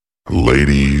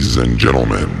Ladies and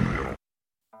gentlemen,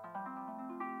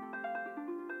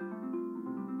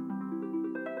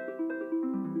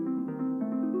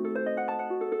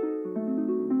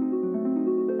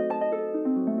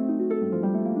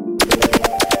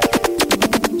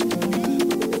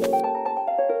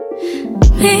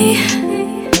 me,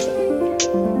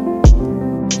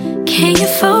 can you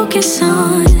focus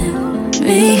on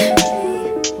me?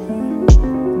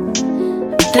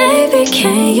 Baby,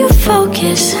 can you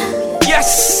focus?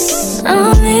 Yes!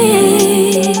 On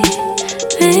me,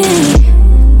 me.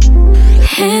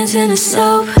 Hands in the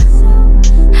soap,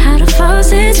 how the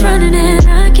faucet's running and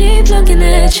I keep looking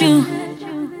at you.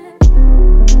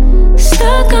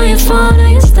 Stuck on your phone or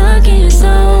you're stuck in your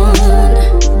zone,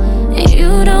 and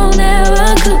you don't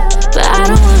ever cook, but I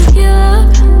don't wanna give up.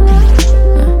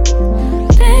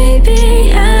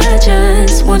 Baby, I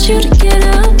just want you to get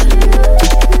up.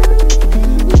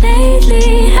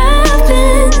 Lately I've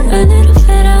been a little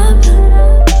fed up.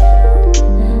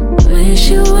 Wish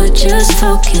you would just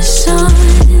focus on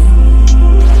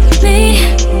me.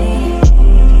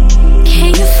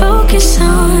 Can you focus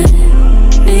on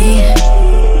me?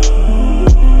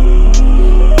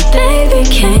 Baby,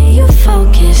 can you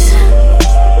focus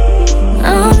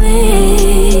on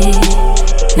me?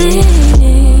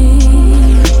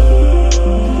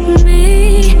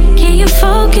 Me, can you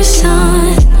focus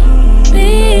on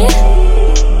me?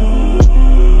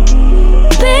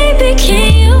 Baby,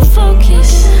 can you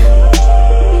focus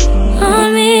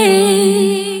on me?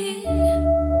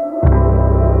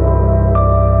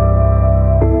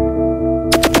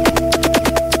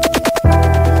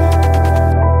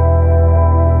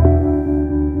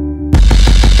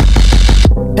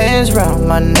 Hands round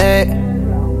my neck,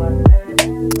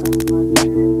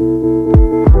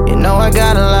 you know I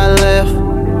got a lot left.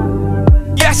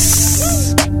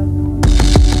 Yes!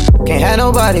 Can't have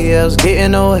nobody else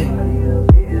getting away.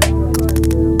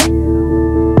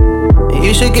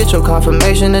 You should get your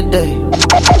confirmation today.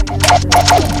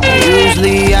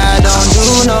 Usually I don't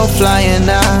do no flying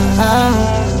now,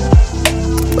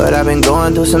 but I've been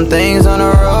going through some things on the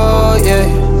road, yeah.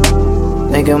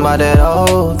 Thinking about that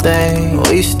old thing.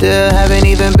 We still haven't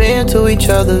even been to each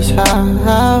other's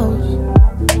house,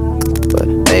 but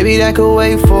maybe that could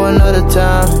wait for another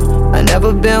time. I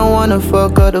never been one to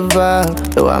fuck up the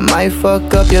vibe, though I might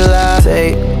fuck up your life.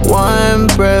 Take one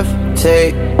breath,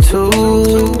 take two.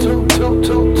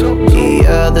 The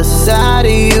other side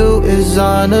of you is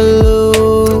on the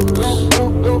loose.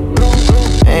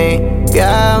 Ain't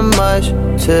got much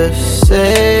to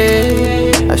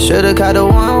say. I should've caught the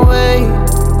one way.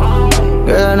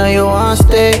 Girl, I know you wanna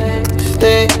stay.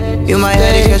 You might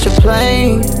have to catch a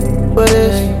plane for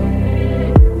this.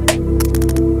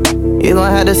 You gon'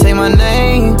 have to say my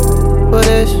name for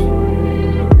this.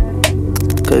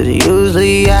 Cause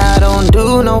usually I don't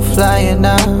do no flying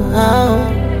now,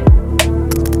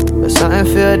 but something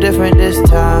feel different this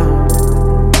time.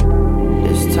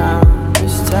 This time.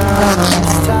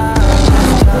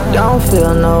 Don't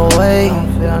feel no way.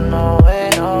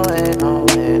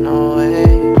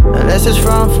 Unless it's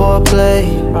from foreplay.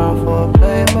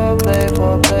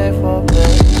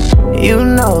 You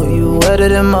know you wetter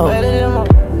than most.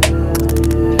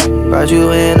 Brought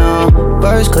you in on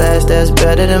first class, that's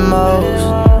better than most.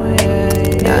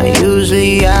 Now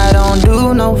usually I don't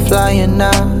do no flying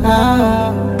now,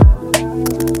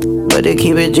 but to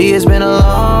keep it G, it's been a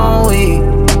long week,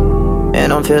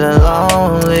 and I'm feeling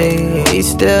lonely. We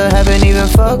still haven't even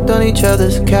fucked on each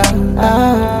other's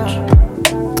couch.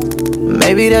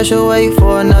 Maybe that should wait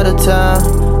for another time.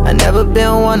 I never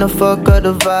been one to fuck up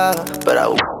the vibe, but I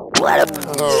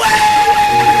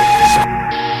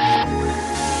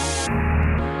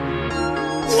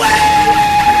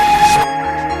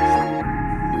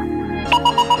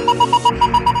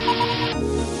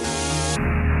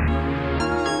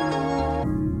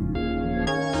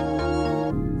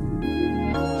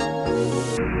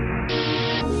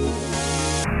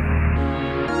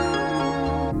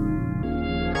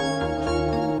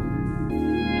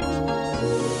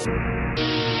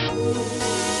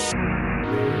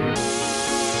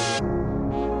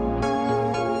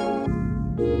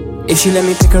If she let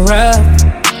me pick her up,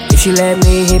 if she let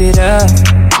me hit it up,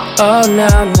 oh no,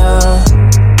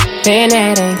 then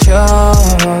that ain't your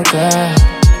girl.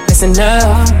 Listen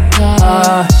up,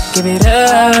 give it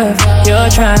up. You're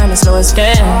trying to slow us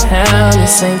down,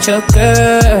 this ain't your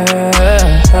girl.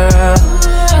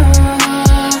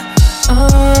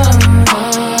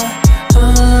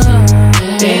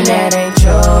 Then that ain't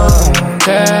your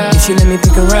girl. If she let me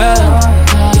pick her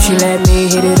up, if she let me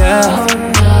hit it up,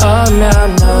 oh no,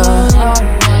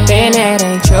 then that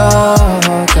ain't your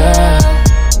girl.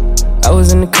 I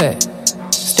was in the cut.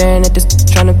 Staring at this,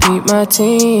 tryna beat my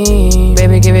team.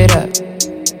 Baby, give it up.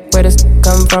 Where does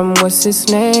come from? What's his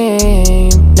name?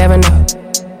 Never know.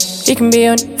 He can be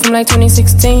on from like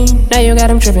 2016. Now you got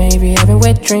him tripping, he be having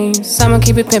wet dreams. I'ma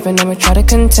keep it pimpin', I'ma try to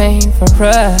contain for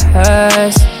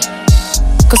us.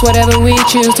 Cause whatever we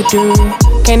choose to do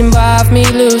can't involve me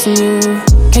losing you.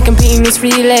 Can't compete in this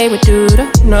relay with dude,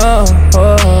 no.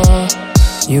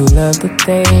 You love the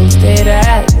things that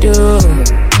I do,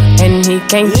 and he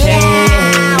can't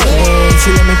change. If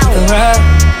she let me pick her up,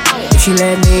 if she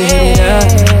let me hit it up.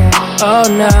 Oh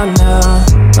no, no,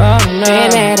 oh no.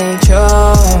 And that ain't your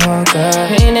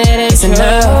girl, and that ain't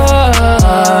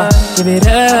enough. Give it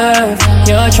up,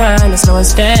 you're trying to slow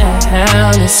us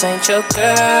down. This ain't your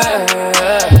girl.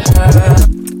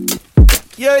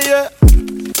 Yeah, yeah,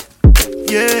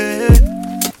 yeah.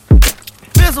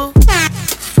 Bizzle.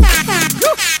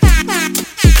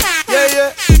 Yeah,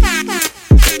 yeah,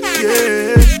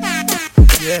 yeah,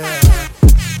 yeah.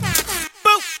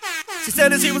 Boop. She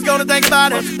said that she was gonna think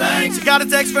about it. She got a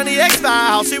text from the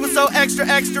X-Files. She was so extra,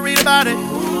 read about it.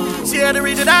 She had to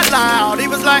read it out loud. He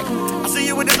was like, I see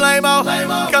you with this lame-o.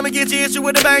 Come and get your issue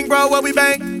with the bang, bro. Where we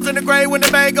bang? Was in the grave when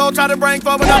the bang go. Try to bring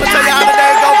forward. I'ma tell you how the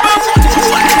day go. Boop.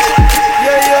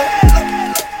 Yeah, yeah,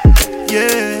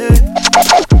 yeah.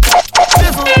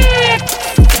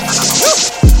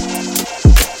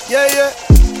 Yeah, yeah.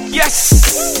 Yes.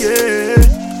 Yeah.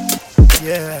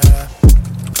 Yeah.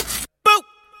 Boop.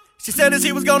 She said that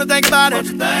she was gonna think about it.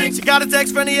 She got a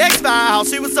text from the X-Files.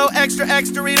 She was so extra,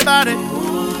 read about it.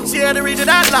 She had to read it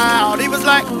out loud. He was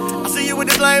like, I see you with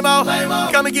this lame-o.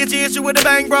 Come and get your issue with the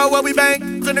bang, bro. Where we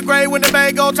bang? Was in the grave when the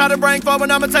bang go. Try to bring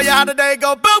forward. I'ma tell you how the day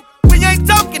go. Boop. We ain't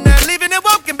talking now, leaving and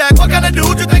walking back. What kind of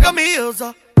dude you think I'm is?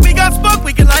 We got smoke,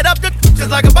 we can light up the just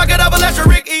like a bucket of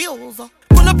electric eels.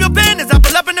 Pull up your panties, I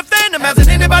pull up in the phantom. Hasn't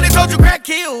anybody told you crack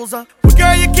kills? Well,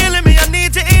 girl, you're killing me, I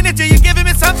need your energy. You're giving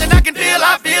me something I can feel,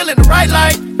 I feel in the right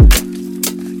light.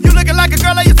 You looking like a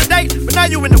girl I used to date, but now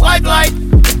you in the white light.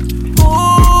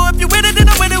 Ooh, if you with it, then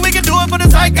I'm with it, we can do it for the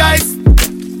zeitgeist.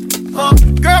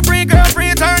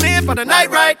 Girlfriend, turn in for the night,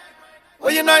 right?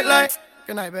 Where your night like?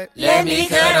 Good night, babe. Let me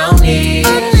cut on this. I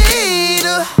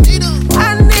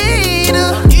need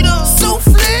her. So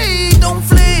flee, don't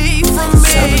flee from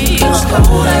me.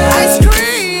 Ice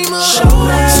cream,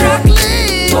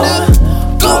 chocolate.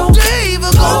 Go diva,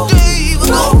 go diva,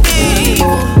 go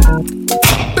diva.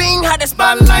 Bing, how the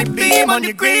spotlight beam on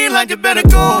your green light, you better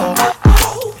go.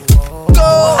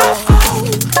 Go.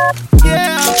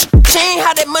 Yeah. Chain,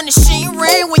 how that money she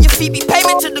ring when your feet be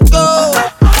payment to the goal.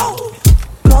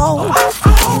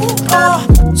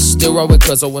 Still roll with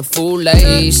Cuzzo and Fool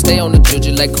Age. Stay on the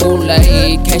juju like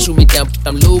Kool-Aid. Can't shoot me down,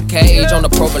 I'm Luke Cage. On the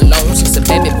provolone, she's a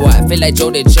baby boy. I feel like Joe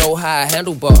did Joe high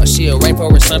handlebar. She a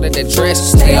rainforest under that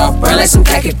dress. Stay off brand like some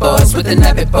khaki boys with the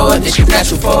nappy board. This you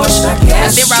natural force.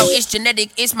 Zero is genetic,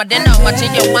 it's my dinner.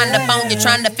 Watching you wind up on you,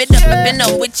 trying to fit up a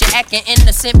bino. With you acting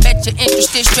innocent, bet you're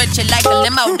interested. Stretch it like a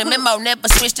limo. The memo never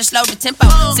switch to slow the tempo.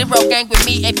 Zero gang with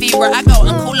me, A.P.R. I go,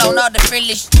 I'm cool on all the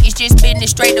frillish. It's just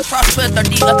business straight across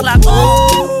 12:30 o'clock.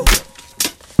 Ooh.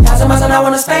 1,000 miles an hour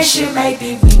on a spaceship,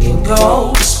 maybe we can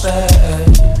go spur. I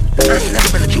ain't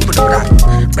never been a Jupiter,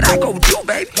 but I go with you,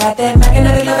 baby. Got that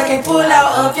magnetic love I can't pull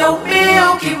out of your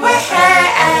Milky Way.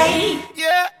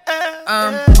 Yeah.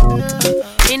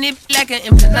 In it like an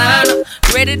empanada,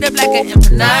 ready up like an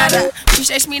empanada. She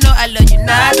says, SMINO, I love you,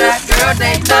 nada. Girl,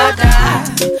 they nada.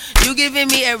 You giving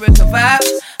me Erica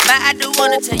vibes, but I do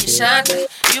wanna tell you, Shanta.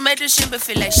 You made this shit but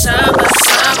feel like samba.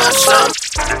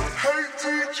 Hey,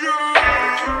 DJ.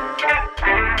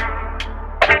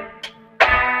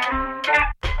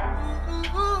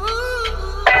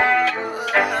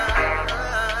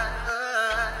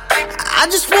 I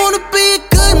just wanna be a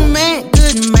good man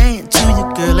to you,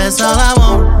 girl. That's all I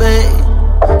wanna be.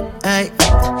 Hey,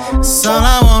 that's all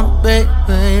I wanna be,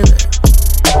 baby.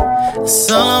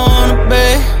 That's all I wanna be,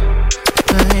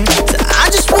 baby. So I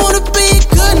just wanna be a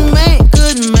good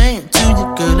man to you,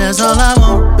 girl. That's all I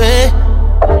wanna be,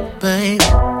 baby.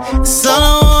 That's all I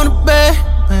wanna be,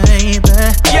 baby.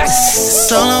 Yes.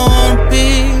 That's all I wanna be,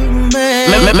 baby.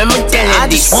 I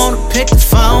just wanna pick the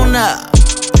phone up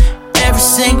every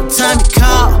single time you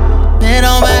call. It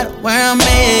don't matter where I'm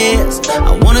at.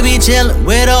 I wanna be chillin'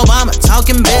 with Obama,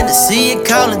 talking business. See you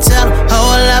call and tell him,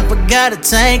 hold up, I gotta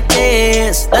take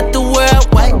this. Let the world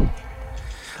wait.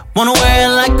 Wanna wear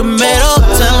it like a medal.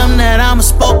 Tell him that I'm a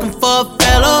spoken for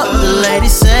fellow. The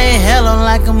ladies say hello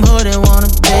like I'm who they wanna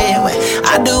be with.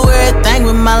 I do everything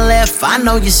with my left, I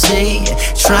know you see it.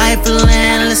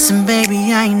 Trifling, listen,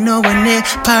 baby, I ain't nowhere near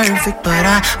perfect, but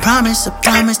I promise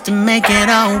to make it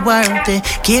all worth it.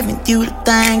 Giving you the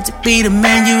thing to be the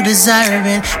man you deserve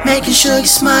it. Making sure you're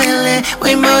smiling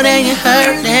way more than you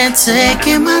hurting.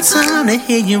 Taking my time to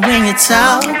hear you when you're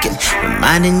talking,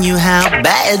 reminding you how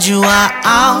bad you are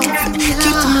often.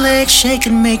 Keep them legs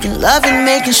shaking, making love and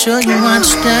making sure you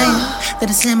understand that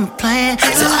it's in my plan.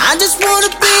 So I just wanna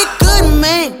be a good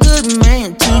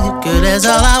man to you, girl. That's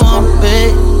all I wanna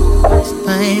be,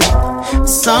 baby.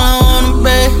 That's all I wanna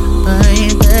be,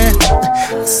 baby.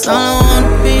 That's all I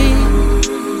wanna be.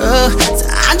 So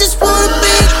I just wanna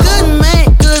be a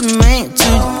good man to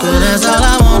you, girl. That's all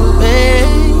I wanna be.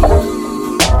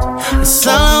 That's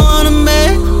all I wanna be,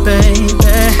 baby.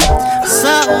 That's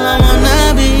all I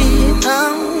wanna be.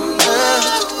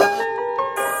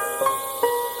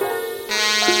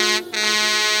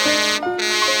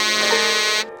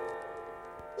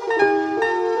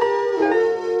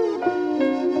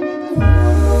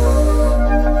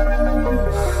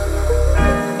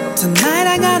 Tonight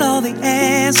I got all the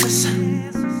answers.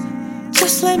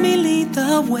 Just let me lead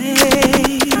the way.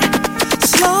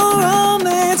 Slow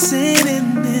romancing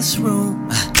in this room.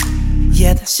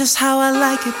 Yeah, that's just how I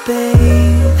like it,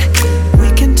 babe.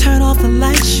 We can turn off the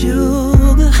lights,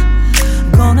 sugar.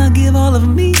 Gonna give all of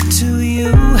me to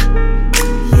you.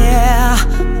 Yeah,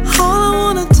 all I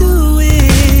wanna do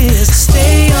is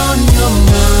stay on your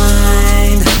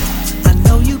mind. I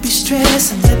know you be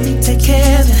stressed and let me take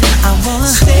care of it. I wanna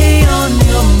stay on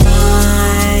your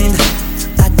mind.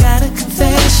 I got a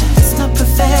confession, it's my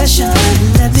profession.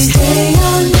 Let me stay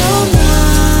on your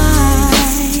mind.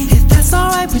 If that's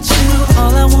alright with you,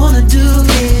 all I wanna do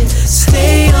is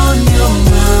stay on your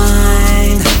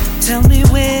mind. Tell me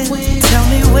when,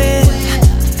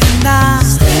 and I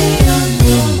stay on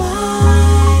your mind.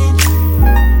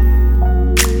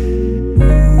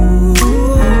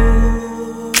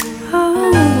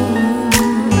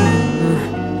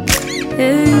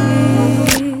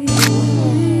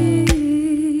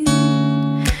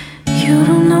 You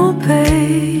don't know,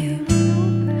 babe,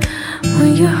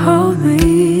 when you hold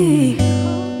me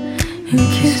and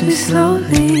kiss me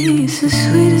slowly, it's the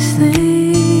sweetest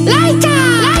thing. Lighter,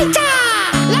 lighter,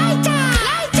 lighter,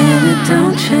 lighter. And it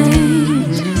don't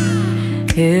change.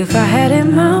 If I had it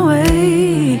my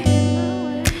way,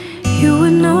 you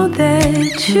would know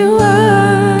that you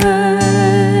are.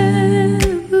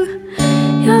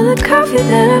 You're the coffee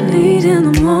that I need in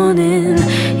the morning.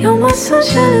 You're my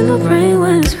sunshine in the rain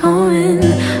when it's pouring.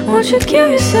 Won't you give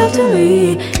yourself to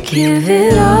me? Give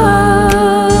it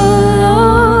all.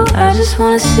 I just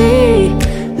wanna see.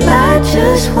 I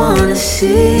just wanna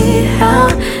see how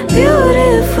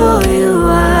beautiful you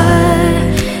are.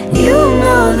 You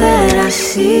know that I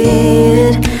see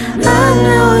it. I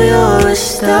know you're a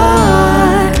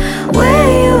star. Where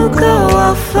you go,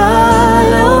 I'll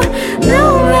follow, no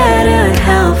matter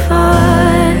how far.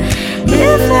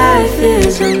 If life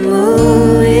is a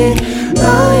movie,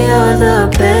 oh, you're the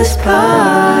best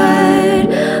part.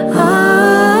 Oh,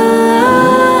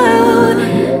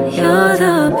 you're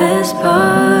the best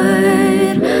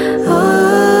part. Oh.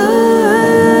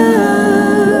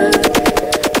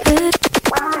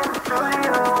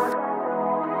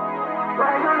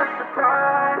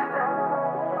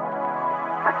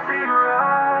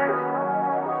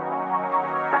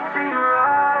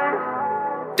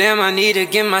 Damn, I need to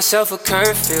give myself a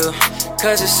curfew,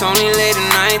 cause it's only late at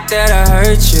night that I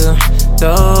hurt you.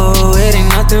 Though it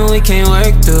ain't nothing we can't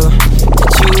work through.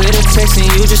 Hit you with a text and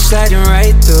you just sliding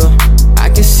right through. I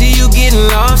can see you getting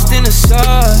lost in the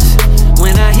sauce.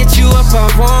 When I hit you up, I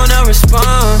want a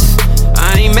response.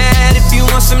 I ain't mad if you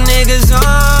want some niggas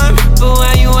on, but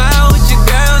while you out with your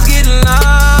girls getting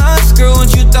lost, girl, what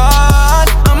you thought?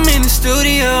 I'm in the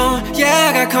studio,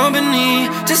 yeah, I got company.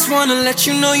 Just wanna let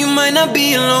you know you might not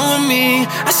be alone with me.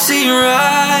 I see your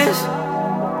eyes,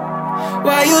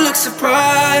 why you look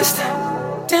surprised?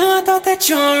 Damn, I thought that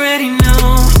you already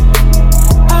know.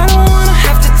 I don't wanna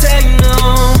have to tell you no.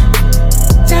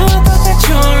 Damn, I thought that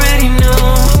you already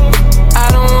know.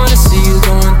 I don't wanna see you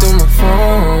going through my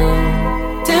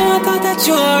phone. Damn, I thought that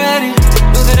you already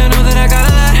knew that I got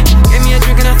a lot. Gave me a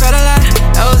drink and I felt a lot.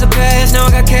 That was a pass, now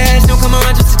I got cash. Don't come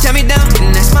around just to tear me down,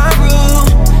 and that's my rule.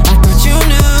 I thought you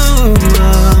knew.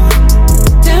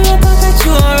 Damn, I thought that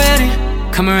you already.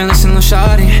 Come here and listen, little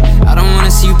shawty. I don't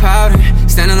wanna see you powder,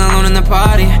 standing alone in the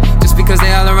party, just because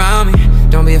they all around me.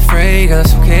 Don't be afraid, girl,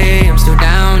 it's okay. I'm still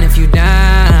down if you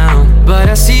down. But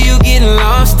I see you getting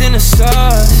lost in the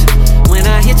sauce. When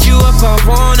I hit you up, I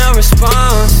want a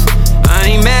response.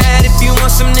 I ain't mad if you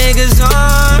want some niggas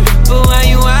on, but while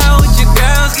you out with your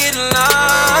girls getting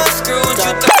lost, girl, what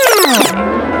you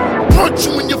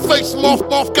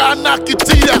off, gotta knock your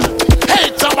teeth out.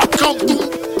 Every time I come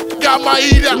through, got my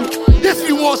eat out. If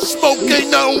you want smoke,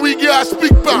 ain't nothing we gotta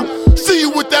speak about. See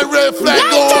you with that red flag,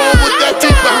 go on with that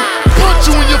deep out. Punch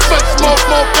you in your face,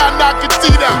 motherfucker, gotta knock your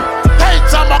teeth out. Every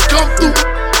time I come through,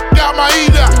 got my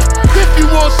eat out. If you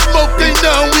want smoke, ain't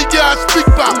nothing we gotta speak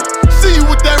about. See you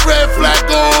with that red flag,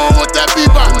 go on with that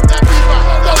beep out.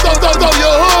 Throw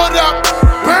your hood up,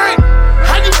 bang.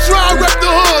 How you try to rep the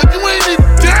hood? You ain't even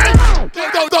dang.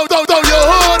 Throw your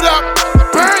hood up,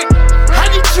 bang. How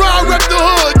you try to rep the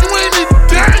hood? You ain't even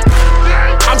dang.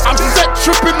 I'm set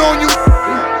tripping on you.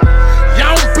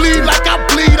 Y'all don't bleed like I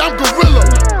bleed, I'm gorilla.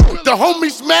 The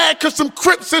homies mad cause some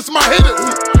Crips is my hitters.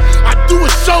 I do a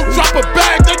show, drop a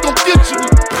bag, they gon' get you.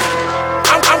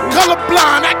 I'm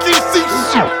colorblind, I can't see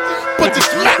shit. Put this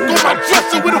Mac on my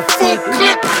dresser with a full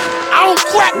clip. I don't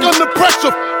crack under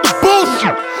pressure, the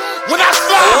bullshit. When I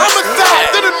slide, homicide,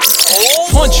 then it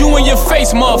punch you in your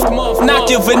face, muff. Knock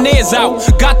your veneers out.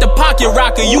 Got the pocket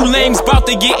rocker, you lames bout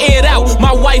to get aired out.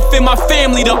 My wife and my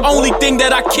family, the only thing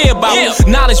that I care about.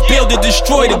 Knowledge build to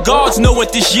destroy, the guards know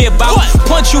what this year about.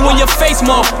 Punch you in your face,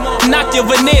 muff. Knock your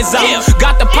veneers out.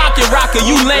 Got the pocket rocker,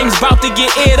 you lames bout to get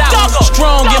aired out.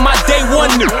 Strong in my day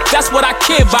one, that's what I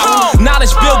care about.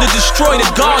 Knowledge build to destroy, the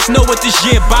guards know what this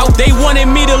year about. They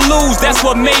wanted me to lose, that's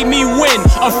what made me win.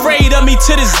 Afraid of me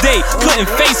to this day,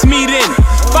 couldn't face me then.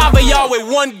 5 of y'all with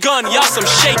one gun, y'all some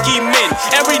shaky men.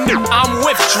 Every I'm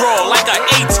withdraw like an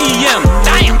ATM.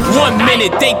 Damn. 1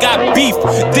 minute they got beef,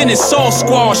 then it's all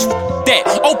squash. That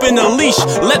open the leash,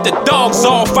 let the dogs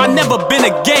off. I never been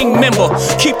a gang member.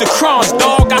 Keep the crumbs,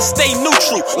 dog. I stay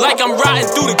neutral, like I'm riding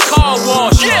through the car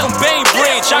wash. From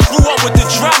Bainbridge, I grew up with the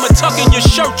drama. Tucking your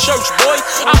shirt, church boy.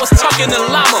 I was tucking the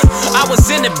llama. I was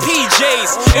in the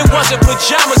PJs. It wasn't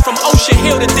pajamas from Ocean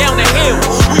Hill to down the hill.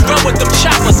 We run with them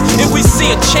choppers. If we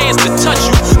see a chance to touch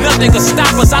you, nothing can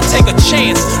stop us. I take a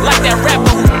chance, like that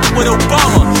rapper with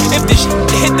Obama. If this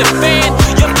hit the fan,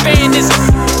 your fan is.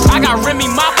 I got Remy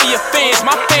Mafia fans,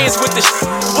 my fans with the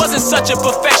wasn't such a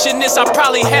perfectionist, I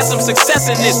probably had some success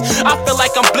in this. I feel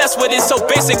like I'm blessed with it, so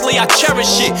basically I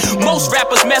cherish it. Most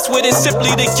rappers mess with it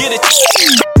simply to get it.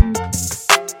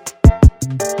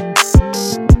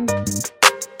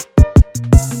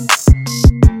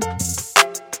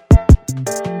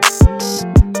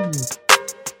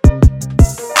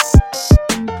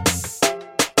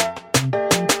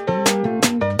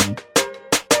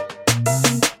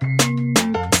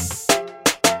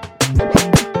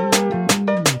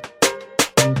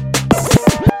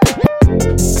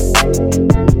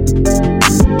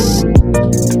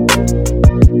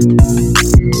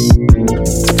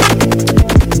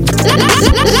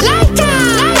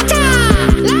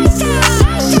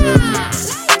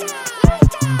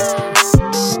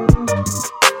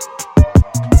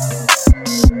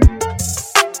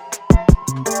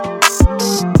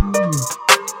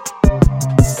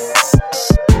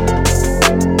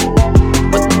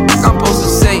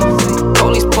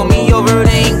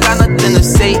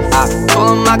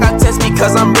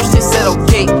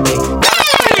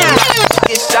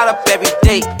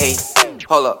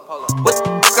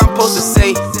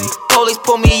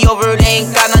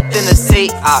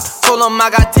 I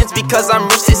got tents because I'm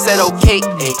rich, they said okay,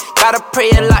 ayy. Gotta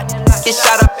pray a lot, get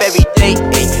shot up every day,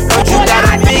 ayy. Heard you got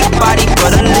a big body,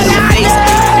 but a little face,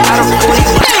 ayy. Got a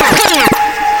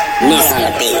 41. Ness on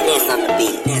the beat, ness on the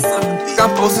beat. I'm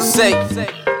supposed to say?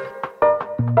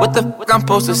 What the fuck I'm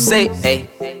supposed to say, ayy?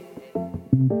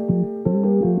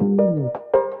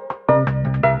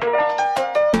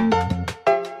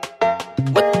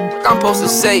 I'm supposed to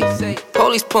say?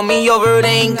 Police pull me over,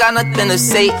 they ain't got nothing to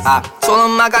say. I told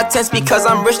them I got tents because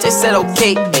I'm rich, they said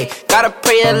okay, ayy. Gotta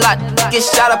pray a lot, get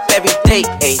shot up every day,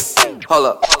 ayy. Hold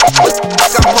up, what the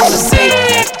fuck I'm supposed to say?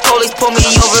 Police pull me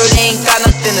over, they ain't got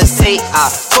nothing to say. I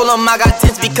told them I got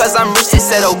tents because I'm rich, they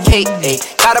said okay, ayy.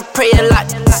 Gotta pray a lot,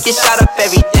 get shot up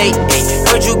every day, ayy.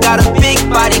 Heard you got a big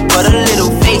body, but a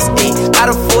little face, ayy.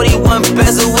 Got a 41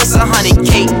 bezel, it's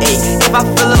 100K, ayy. If I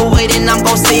feel a way, then I'm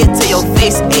gon' say it to your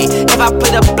face, ayy. If I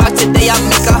put a block today, I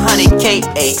make 100K,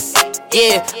 ayy.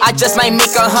 Yeah, I just might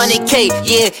make 100K,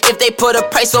 yeah. If they put a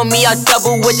price on me, I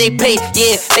double what they pay,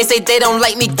 yeah. They say they don't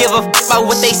like me, give a f about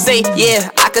what they say, yeah.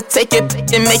 I could take it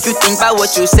and make you think about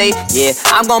what you say, yeah.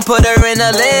 I'm gon' put her in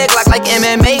a leg like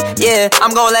MMA, yeah.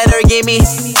 I'm gon' let her give me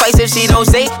twice if she don't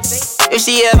say. If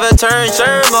she ever turns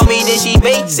sherm on me, then she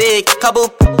basic.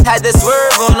 Couple had the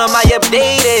swerve on them, I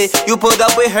updated. You pulled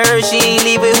up with her, she ain't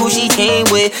leave with who she came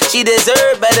with. She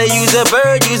deserve better, use a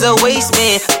bird, use a waste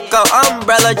man. Go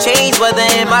umbrella change, weather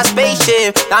in my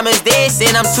spaceship. Diamonds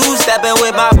dancing, I'm two-stepping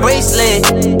with my bracelet.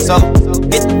 So,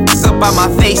 get up about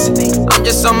my face. I'm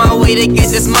just on my way to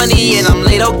get this money and I'm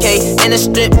late, okay. In a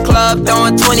strip club,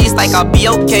 throwing 20s like I'll be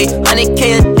okay. 100K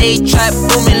a day, trap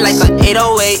booming like an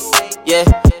 808. Yeah,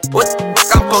 what the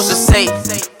fuck I'm supposed to say?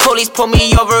 Police pull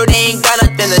me over, they ain't got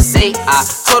nothing to say. I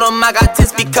told them I got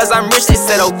this because I'm rich, they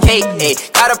said okay. Ay,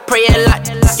 gotta pray a lot,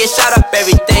 get shot up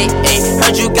every day. Ay,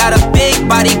 heard you got a big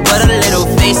body but a little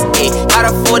face. Ay, got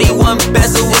a 41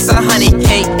 bezel, it's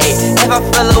 100K. Ay, if I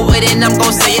feel away, then I'm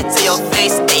gon' say it to your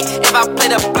face. Ay, if I play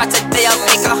the block today, I'll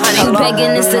make 100.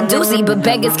 Begging is a doozy, but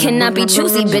beggars cannot be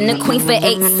choosy. Been a queen for 8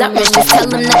 summers, just tell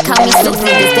them to call me Susie.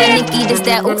 This that Nicki, this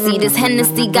that Uzi, this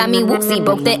Hennessy got me woozy.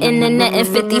 Broke the internet in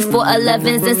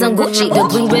 5411s and some Gucci. The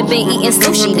green ribbon eating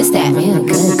sushi, this that real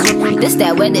good. This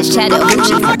that where this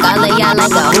Chattahoochee. Fuck all of y'all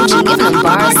like a hoochie, giving them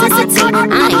bars since a teen.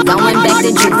 I ain't going back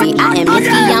to juvie. I am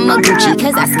Mickey, I'm a Gucci,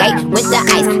 cause I skate with the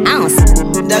ice. I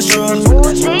don't. That's true.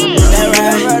 That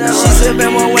right. She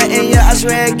sippin' one wet and yeah, I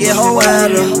swear it get her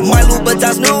wetter. My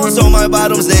Louboutins news on my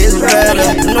bottoms, they is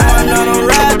redder. No, I'm not a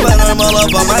rap, but I'm all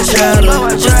up on my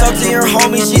cheddar. Just talked to your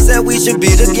homie, she said we should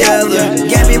be together.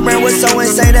 Get me brand with so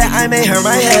insane that I made her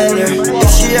my header. If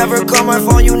she ever call my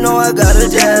phone, you know I got a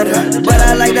deader. But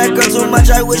I like that girl too much,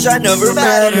 I wish I never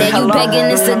met her. Now you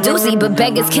begging is a doozy, but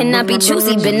beggars cannot be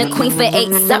choosy. Been a queen for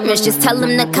 8 summers, just tell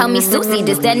them to call me Susie.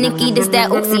 This that Nicki, this that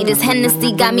Uzi, this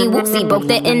Hennessy got me woozy. Broke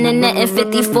the internet in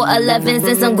 5411s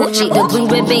and some Gucci. The green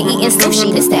ribbon eating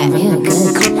sushi, this that real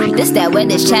good. This that where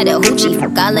this Chattahoochee.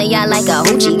 Fuck all of y'all like a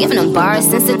hoochie, giving them bars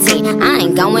since a teen. I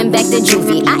ain't going back to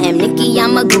juvie. I am Nicki,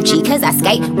 I'm a Gucci, cause I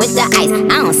skate with the ice.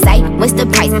 I don't sight, what's the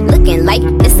price? Looking like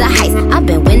it's a heist. I've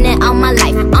been winning all my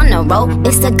life. On the road,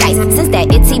 it's a dice. Since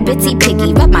that itty bitty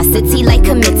piggy, rep my city like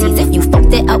committees. If you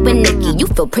fucked it up with Nicki, you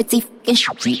feel pretty fucking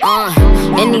shitty.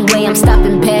 Anyway, I'm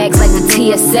stopping bags like the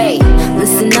TSA.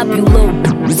 Listen up, you little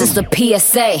bitches, it's a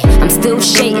PSA. I'm still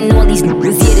shading all these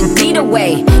niggas, yeah, the deed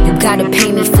away. You gotta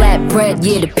pay me flat bread,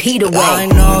 yeah, the Pete away. I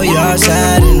know you're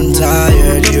sad and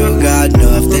tired, you got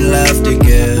nothing left to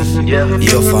give.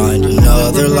 You'll find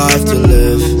another life to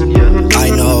live. I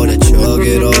know that you'll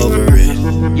get over it.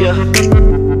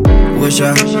 Wish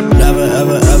I never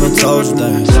ever ever told you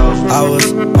things. I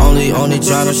was only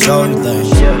trying to show you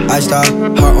things. I stopped,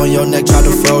 heart on your neck, tried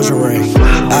to froze your ring.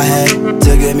 I had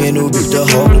to get me a new beat to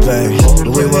hold the pain.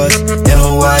 We was in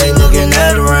Hawaii looking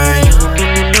at the rain.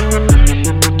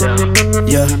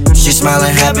 Yeah, she's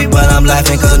smiling happy, but I'm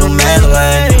laughing cause new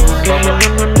Madeline.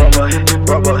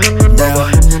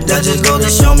 Damn, that just goes to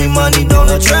show me money don't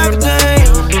attract things.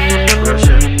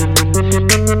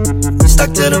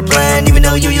 Stuck to the plan, even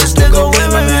though you used to go with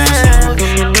my man.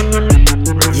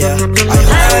 Yeah,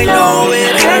 I know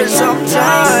it hurts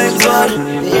sometimes, but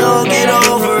you'll get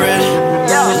over it.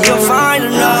 You'll find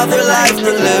another life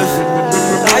to live.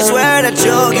 I swear that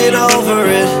you'll get over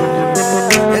it.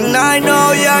 And I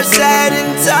know you're sad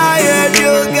and tired,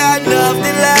 you got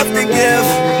nothing left to give.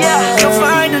 You'll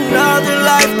find another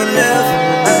life to live.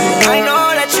 I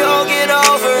know that you'll get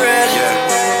over it.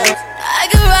 I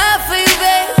can ride for you,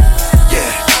 babe.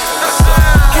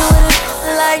 You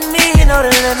wouldn't like me, you know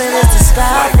the limit is the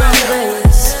sky for you, babe.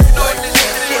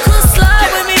 Cool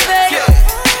slide with me, babe.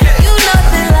 You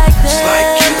nothing like that.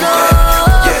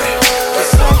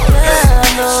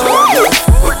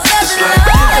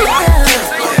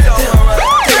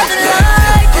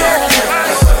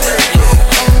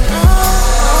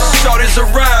 Shorty's a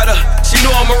rider, she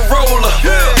know I'm a roller.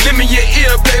 Give me your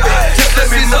ear, baby, just let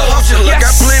me know. I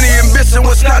got plenty ambition,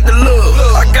 what's not the love?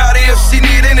 I got her if she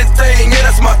need anything, yeah,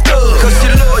 that's my thug. Cause she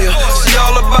loyal, she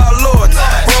all about loyalty.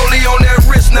 Rollie on that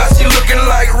wrist, now she looking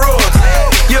like royalty.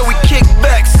 Yeah, we kick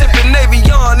back, sipping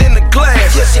Navion in the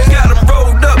glass. Yeah, she got them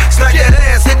rolled up, smack that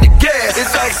ass, hit the gas.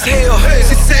 It's exhale,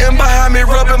 she sitting behind me,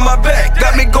 rubbing my back.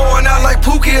 Got me going out like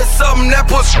Pookie or something, that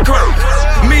pussy croak.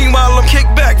 Meanwhile, I'm kick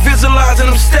back, visualizing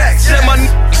them stacks. Said my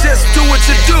just do what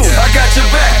you do, I got your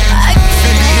back.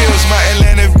 Fendi Hills, my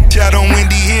Atlanta out on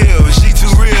Windy Hill. She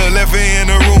too real, left her in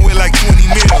a room with like 20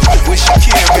 mil. Wish she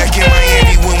cared back in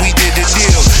Miami when we did the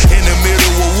deal. In the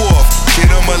middle of war, kid,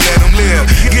 I'ma let them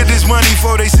live. Get this money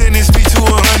before they sentence me to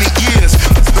 100 years.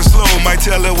 Slow, might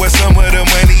tell her where some of the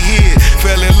money hid.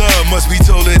 Fell in love, must be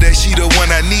told her that she the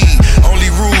one I need. Only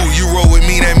rule, you roll with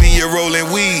me, that mean you're rolling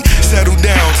weed. Settle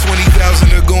down, 20,000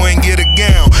 to go and get a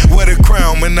gown. What a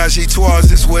crown, Menage a trois,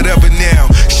 it's whatever now.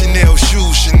 Chanel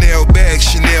shoes, Chanel bag,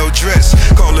 Chanel dress.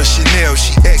 Call her Chanel,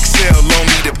 she XL,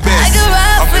 only the best. I can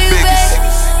ride I'm for the you, biggest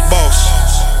boss.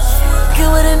 You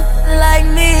wouldn't like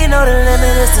me, know the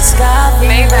limit is the sky for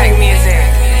you, Maybach music.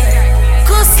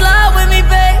 Cool slide with me,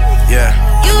 babe. Yeah.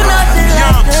 You nothing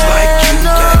like that,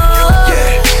 no.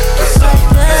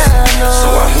 So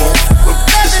I won't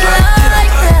just like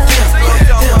that.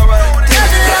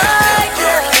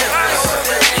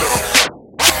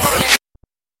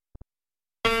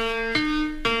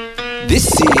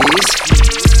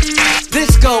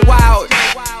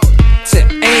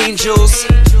 angels,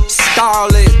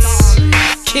 starlets,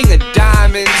 king of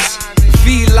diamonds,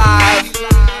 V-Live,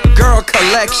 girl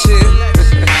collection,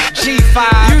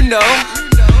 G5, you know,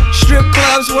 strip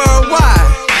clubs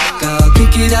worldwide. Girl,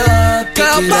 pick it up,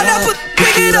 girl,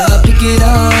 pick it up, pick it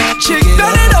up, chick,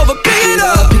 turn it over, pick it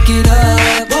up, pick it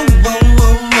up, whoa, whoa,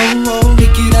 whoa, whoa, whoa, pick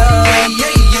it up, yeah,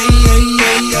 yeah, yeah,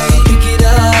 yeah, yeah, pick it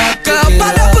up, girl,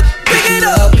 pick it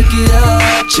up, pick it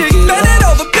up, chick, turn it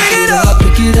over, pick it up,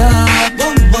 pick it up,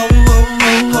 whoa, whoa, whoa,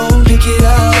 whoa, whoa, pick it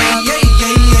up, yeah,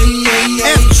 yeah, yeah, yeah,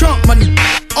 yeah. F Trump money,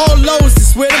 all lows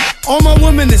is with him, all my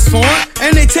women is for him,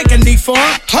 and they take a knee for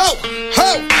him. Ho,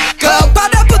 ho, girl,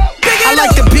 I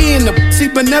like to be in the pussy,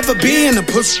 but never be in the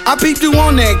pussy. I peep you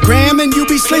on that gram and you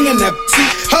be slinging that pussy.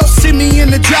 Ho, see me in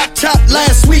the drop top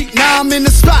last week. Now I'm in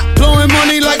the spot, blowing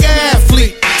money like an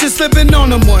athlete. Just slipping on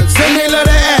them ones, then they let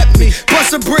her at me.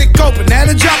 Bust a brick open, now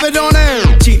to drop it on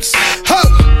her cheeks. Ho,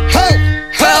 ho,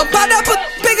 ho.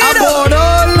 I bought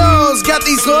all those, got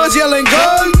these hoes yelling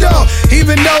gold dog.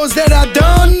 Even those that I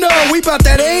don't know, we bout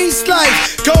that ace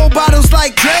life. Gold bottles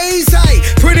like Dre's height.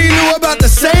 Pretty new about the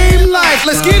same life.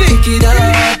 Let's get it. Pick it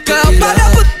up, girl,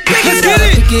 let's get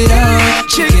it. Pick it up,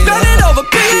 chick, turn it over,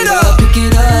 pick it up, pick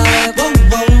it up, whoa,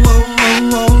 whoa, whoa,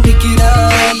 whoa, whoa, pick it up,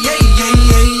 yeah, yeah,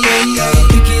 yeah, yeah, yeah,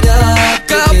 pick it up,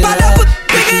 girl,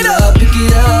 pick it up,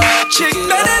 chick,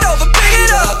 turn it over, pick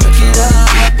it up, pick it up,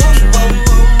 whoa, whoa,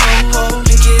 whoa, whoa,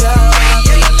 pick it up,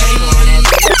 yeah, yeah,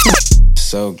 yeah.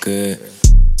 So good,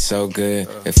 so good.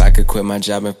 If I could quit my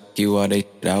job and fuck you all day,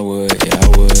 I would, yeah, I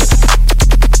would.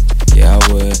 Yeah, I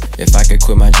would. If I could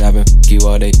quit my job and fuck you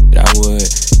all day, I would.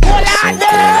 So good,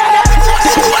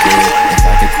 so good. If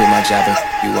I could quit my job and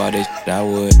fuck you all day, I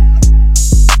would.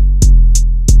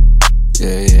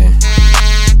 Yeah, yeah.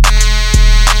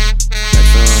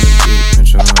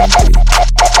 Metro on the beat.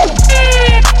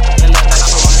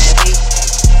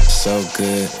 So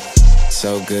good,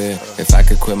 so good. If I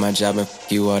could quit my job and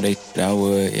fuck you all day, I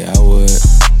would. Yeah, I would.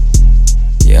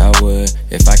 Yeah, I would.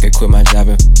 If I could quit my job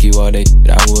and fuck you all day,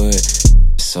 I would.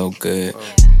 So good,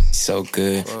 so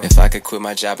good. If I could quit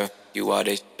my job and fuck you all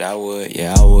day, I would.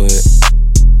 Yeah, I would.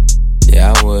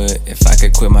 Yeah, I would. If I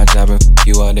could quit my job and fuck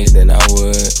you all day, then I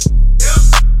would.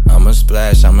 I'ma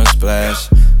splash, I'ma splash.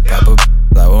 Pop a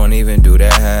I won't even do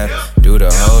that half. Do the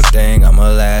whole thing, I'ma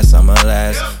last, I'ma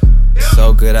last.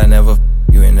 So good, I never fuck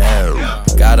you in that.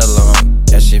 Got along,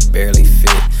 that shit barely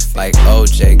fit. Like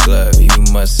OJ Glove, you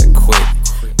must have quit.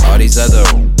 All these other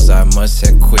I must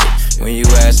have quit. When you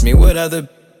ask me what other,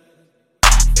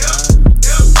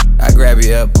 I grab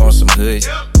you up on some hood.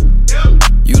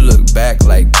 You look back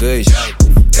like good.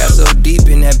 Got so deep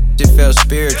in that, it felt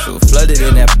spiritual. Flooded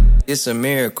in that, it's a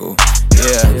miracle.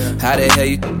 Yeah, how the hell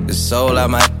you the soul out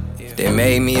my? They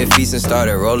made me a feast and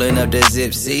started rolling up the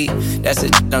zip. See, that's the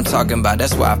I'm talking about.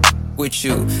 That's why I with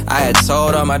you. I had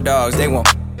told all my dogs they want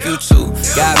you too.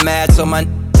 Got mad, so my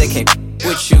they can't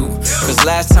with you. Cause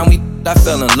last time I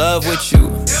fell in love with you.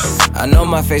 I know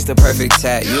my face the perfect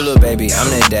tat. You little baby, I'm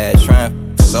their dad.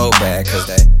 Trying so bad, cause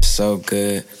they so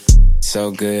good,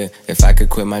 so good. If I could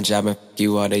quit my job and fuck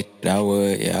you all day, I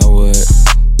would, yeah, I would.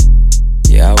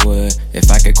 Yeah, I would. If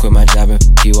I could quit my job and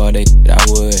fuck you all day, I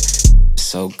would.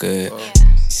 So good,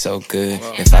 so good.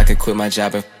 If I could quit my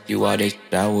job and fuck you all day,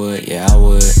 I would, yeah, I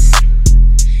would.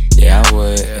 Yeah, I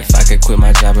would. If I could quit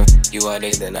my job and fuck you all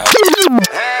day, then I would.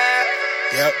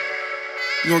 Yep.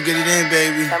 You gon' get it in,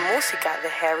 baby. La música de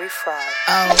Harry Fraud.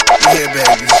 Oh. Yeah,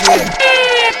 baby. Yeah.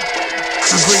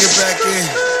 You bring it back in.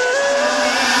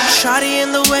 Shawty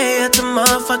in the way at the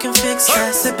motherfucking fix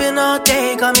that. Sipping all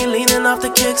day, got me leaning off the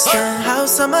kickstand.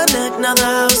 House on my neck, now the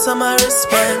house on my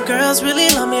wristband. Girls really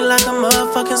love me like a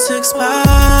motherfucking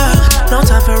six-pack. No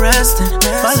time for resting.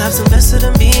 My life's invested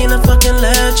in being a fucking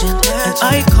legend. An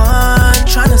icon,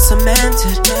 trying to cement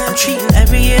it. I'm treating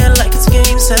every year like it's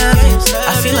game 7.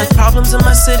 I feel like problems in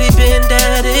my city been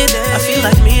deaded. I feel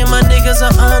like me and my niggas are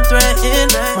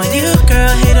unthreatened. My new girl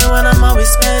hate it when I'm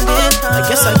always spending. I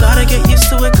guess I gotta get used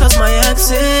to it cause my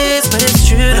exes. But it's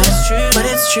true though, but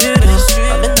it's true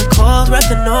though. I'm in the cold, rep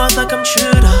the north like I'm true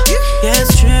though. Yeah,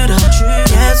 it's true though,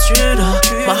 yeah, it's true though.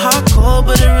 My heart cold,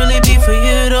 but it really be for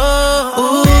you though.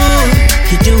 Ooh,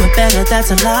 he do it better,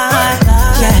 that's a lie.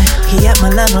 Yeah, he at my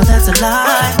level, that's a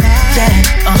lie. Yeah,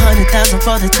 100,000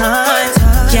 for the time.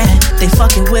 Yeah, they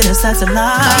fucking with us, that's a lie.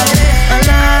 A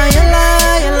lie, a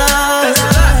lie, a lie.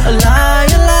 A lie,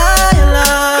 a lie, a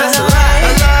lie. That's a lie.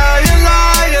 A lie, a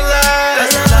lie, a lie.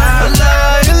 That's a lie. A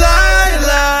lie, a lie, a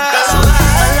lie. That's a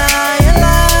lie. A lie, a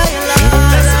lie, a lie.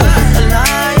 That's a lie. A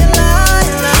lie, a lie,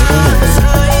 a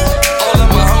lie. All of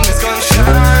my homies gonna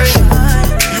shine.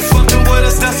 You fucking with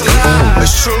us, that's a lie.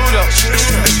 It's true though,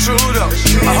 it's true though.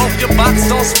 My Hope your box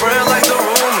don't spread like the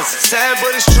rumors. Sad,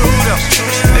 but it's true though.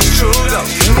 It's true though.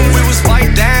 We was right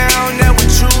down, now we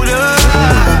true though.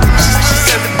 She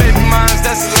said the baby minds,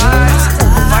 that's lies.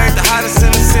 Fired the hottest in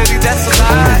the city, that's a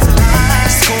lie.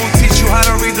 School teach you how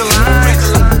to read the lines.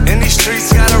 In these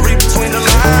streets, gotta read between the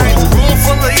lines. Room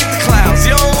full of ether clouds,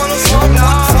 you don't wanna smoke.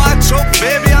 Why choke,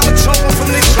 baby? I'ma choke them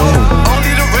from the choke.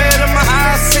 Only the red in my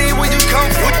eyes see where you come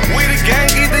from. We the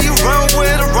gang, either you run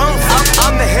with or run from.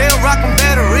 I'm the hell rockin'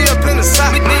 battery up in the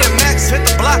sock. Me and Max hit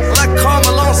the block like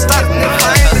Carmelo stock. And if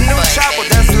I ain't the new chopper,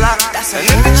 that's a lie. And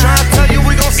if they try to tell you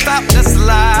we gon' stop, that's a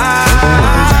lie.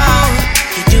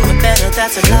 You do it better,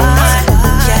 that's a lie.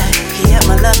 Yeah, he at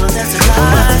my level, that's a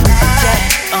lie.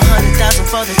 Yeah, 100,000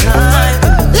 for the climb.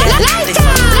 Yeah, they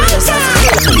fucking with us, that's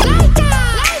a lie.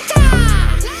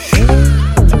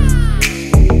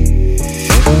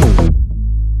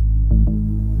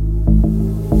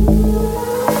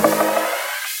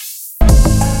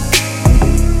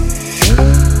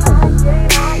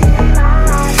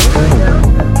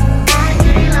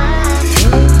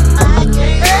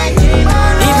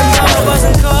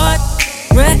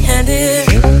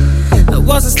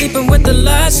 Sleeping with the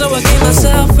lights, so I gave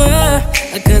myself up.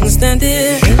 I couldn't stand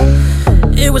it.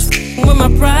 It was with my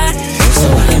pride, so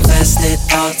I invested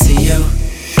all to you.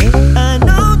 I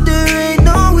know there ain't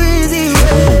no easy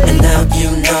way, and now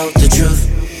you know the truth.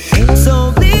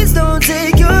 So please don't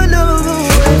take your love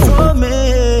away from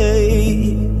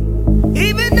me.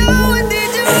 Even though I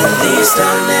did you wrong, at least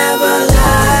I'll never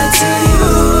lie to you.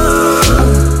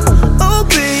 Oh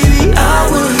baby, I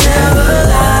will never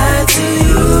lie to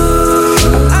you.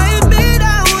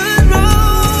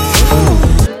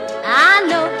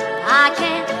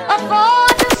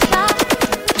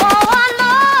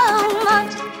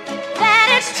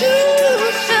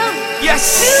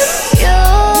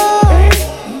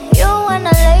 You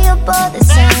wanna lay up all the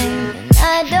time, and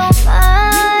I don't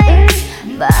mind,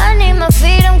 but I need my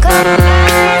freedom compromised,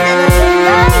 and I've been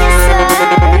by your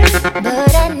side,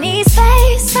 but I need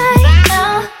space right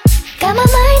now. Got my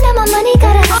mind and my money,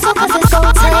 gotta hustle 'cause it's so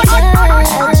tight.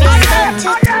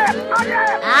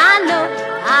 I know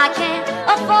I can't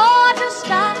afford to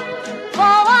stop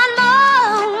for one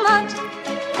moment.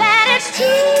 That it's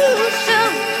too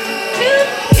soon.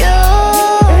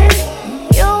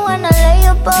 You wanna lay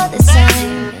up all the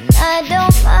time, and I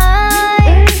don't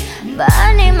mind, but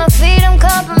I need my freedom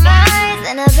compromised,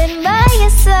 and I've been by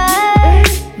your side,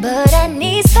 but I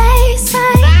need space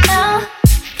right now.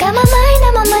 Got my mind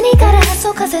and my money, gotta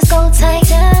hustle 'cause it's gold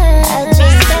tight. I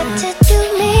just got to do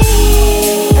me.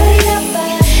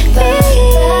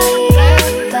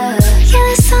 Yeah,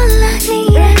 that's all I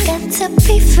need. I got to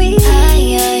be free.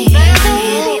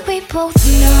 Baby, we both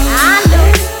know. I know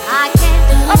I can't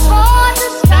afford to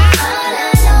stop.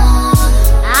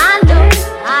 I know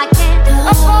I can't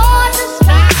afford to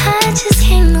stop. I just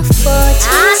can't afford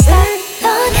to stop.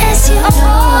 Long as you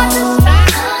afford to stop.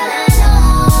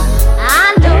 I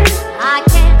know I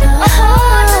can't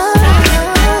afford to stop.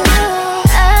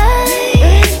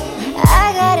 I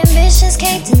got ambitions,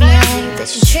 can't deny that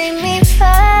you treat me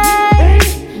right.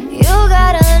 You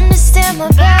gotta understand my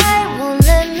pride won't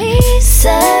let me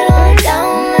settle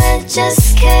down. I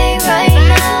just can't right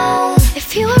now.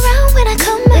 If you around when I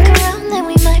come back around, then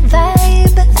we might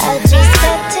vibe. I just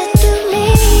got to do me.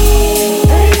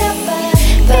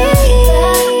 Yeah,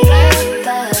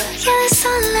 that's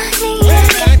all I need. I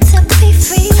got to be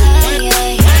free.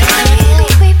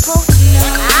 We both know.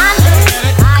 I know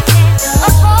I can't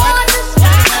afford to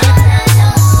stop.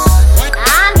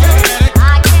 I know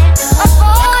I can't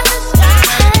afford to stop.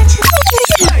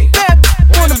 Hey, that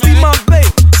wanna be my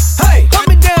babe. Hey, hold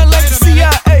me down like the CIA.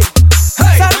 Hey,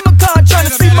 side of my car trying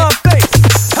to see my face.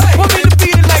 Hey, want me to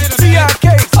beat it like the TRK.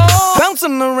 Oh,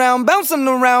 bouncing around,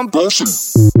 bouncing.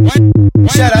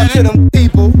 Shout out to them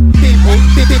people.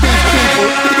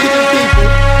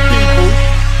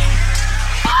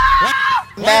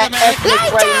 Mad ethnic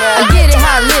right now. I get it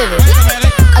how I live it.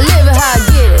 I live it how I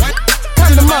get it.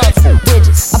 Come to motherfucking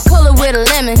bitches. I pull it with a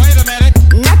lemon.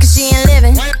 Not 'cause she ain't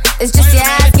living. It's just your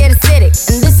eyes get acidic.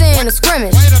 And this ain't a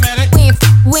scrimmage.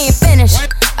 We ain't finished.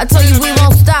 I told you we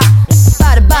won't stop.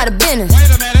 By the business.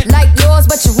 Like yours,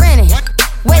 but you rent it.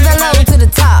 Wave that low to the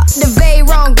top. The very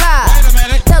wrong glide.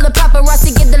 Tell the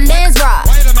paparazzi get the lens right.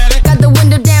 Got the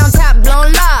window down, top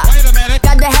blown live.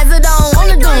 Got the hazard on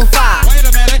the doom fire.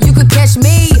 You could catch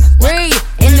me, read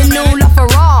in the new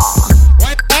LaFerrari.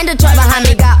 And the truck behind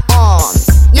me got arms.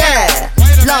 Yeah,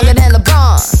 longer than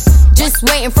LeBron. Just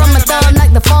waiting from my thumb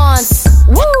like the fawns.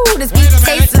 Woo, this beat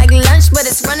tastes like lunch, but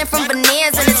it's running from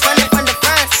veneers and it's running from the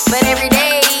front. But every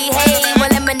day, hey, well,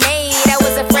 lemonade, I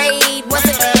was afraid. Once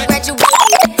I graduated.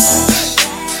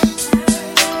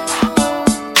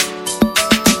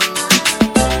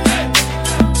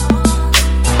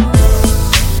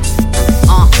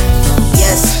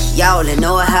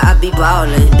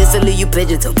 you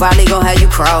pigeons, I'll probably gon' have you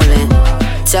crawling.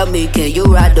 Tell me, can you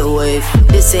ride the wave?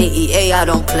 This ain't EA, I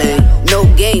don't play no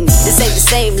games. This ain't the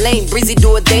same lane. Breezy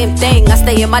do a damn thing. I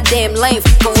stay in my damn lane.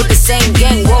 Fuckin' with the same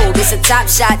gang. Whoa, this a top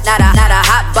shot, not a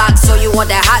hot box. So you want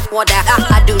that hot, want that?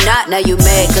 I do not. Now you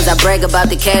mad cause I brag about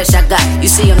the cash I got. You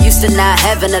see, I'm used to not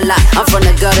having a lot. I'm from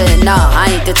the gutter and nah,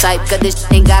 I ain't the type. Cause this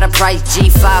ain't got a price.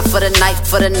 G5 for the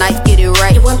night, get it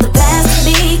right. You want the best of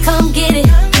me, come get it.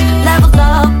 Level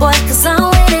up, boy, cause I'm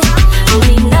with it. Don't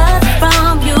need nothing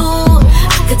from you.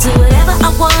 I could do whatever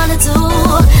I wanna do.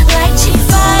 Like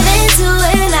G5 into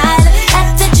an island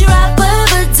at the drop of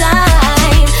a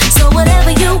dime. So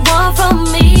whatever you want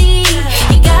from me,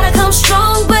 you gotta come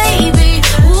strong, baby.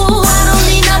 Ooh, I don't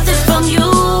need nothing from you.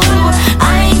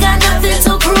 I ain't got nothing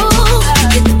to prove. You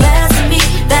get the best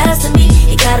of me.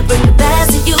 You gotta bring the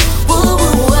best of you.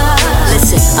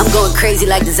 Listen, I'm going crazy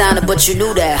like designer, but you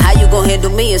knew that. How you gon'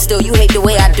 handle me and still you hate the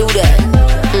way I do that?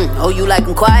 Oh, you like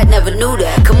I'm quiet? Never knew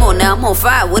that. Come on now, I'm on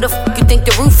fire. Where the fuck you think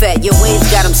the roof at? Your waves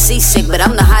got them seasick, but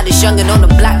I'm the hottest youngin' on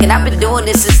the block, and I've been doing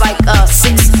this since like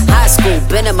 6 high school.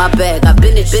 Been in my bag, I've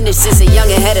been it since a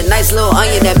youngin'. Had a nice little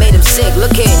onion that made him sick.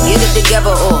 Look here, get it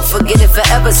together or forget it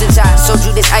forever. Since I showed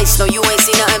you this ice, no, you ain't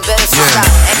seen nothing better. So stop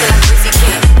acting like Breezy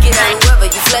can't get out whoever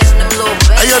you flashing them little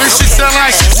bags. Hey yo, this shit sound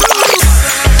like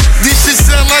this shit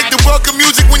sound like the welcome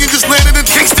music when you just landed in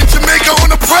Kingston, Jamaica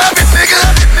on a private, nigga.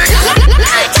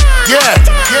 Yeah.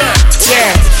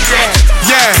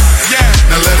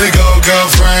 Now let it go,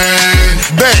 girlfriend.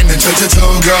 Bang and touch your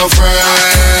toe, girlfriend.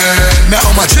 Now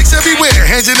all my chicks everywhere,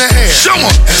 hands in the air. Show 'em,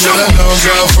 and show 'em, no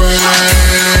girlfriend.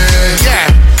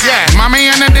 Yeah. Mommy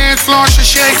on the dance floor, she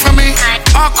shake for me.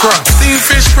 Okra, steamed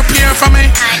fish, prepare for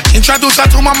me. Introduce her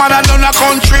to my mother down the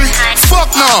country. Fuck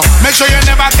no, make sure you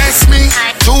never test me.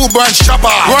 2 branch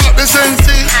chopper, roll up the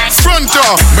NC. Front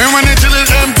door, me run it till it's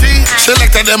empty.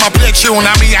 Selected them a play tune,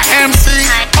 I be a MC.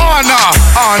 Oh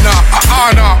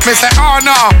no, me say oh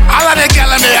no. All of the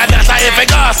gal in there, that's how you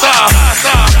figure so.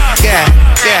 Yeah.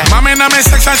 Mommy in my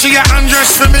section, she get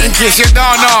undressed for me. In case you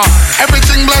don't know,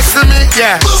 everything blessed for me.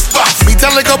 Yeah. Me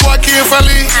tell the boy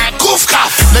carefully. Goof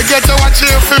cough. They get to watch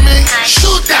here for me.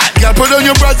 Shoot that. Girl, put on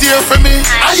your brassiere for me.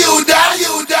 Are you that?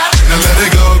 Now let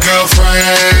it go,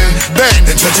 girlfriend. Bang,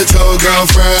 then touch your toe,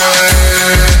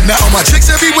 girlfriend. Now all my chicks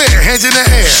everywhere, hands in the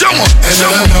air. Show 'em, and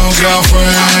show 'em, no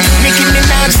girlfriend. Nicki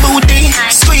Minaj booty,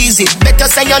 squeeze it. Better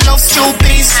say you love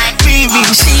stupid. Riri,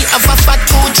 she have a fat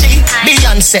Gucci.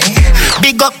 Beyonce,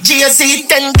 big up JEEZY.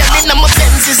 10 gal in my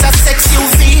Benz is a sex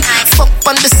UV. Fuck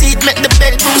on the seat, make the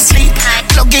bedroom sleep.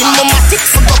 Plug in my matic,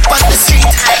 fuck up on the street.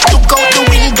 Look out the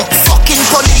window, fucking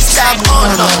police dog. Oh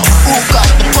no, who got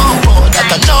the power?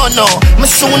 That I no. Me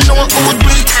soon know who do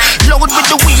it. Load with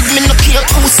the weed, me no care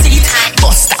who see it.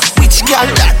 Busta, which girl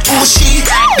that who she?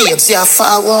 Babes, you're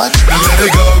forward. Let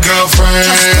it go, girlfriend.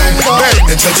 Bang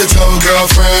and touch your toe,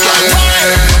 girlfriend.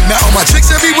 Now all my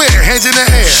chicks everywhere, hands in the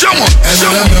air. Show 'em, and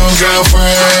show 'em, no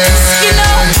girlfriend. You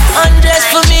know, undress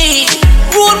for me.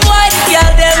 Rude boy,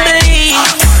 girl, them believe.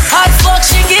 Hot fuck,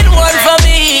 she get one for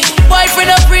me.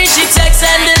 Boyfriend up free, she text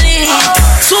and delete.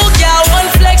 2 girl, 1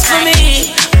 flex for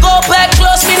me. Go back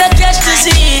close, me not catch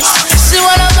disease. She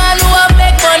want a man who a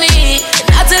make money.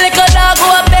 Not a little dog who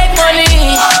a beg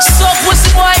money. So pussy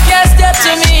boy can't step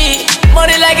to me.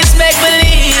 Money like it's make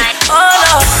believe. Oh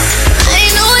no. I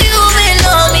know you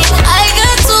belong me. I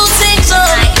got 2 things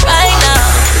on me right now.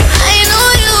 I know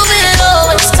you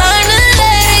belong. It's time to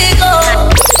let it go.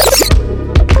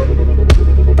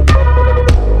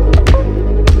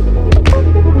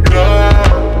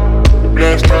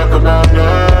 Let's talk about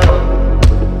love.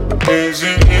 Is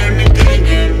it anything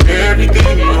and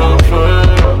everything you offer?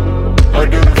 I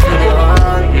do the feeling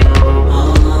on you.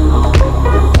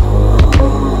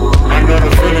 I know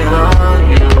the feeling on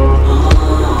you.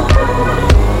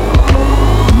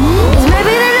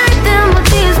 Maybe tonight then my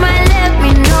tears might let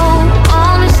me know.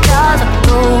 All the stars are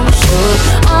closer.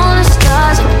 All the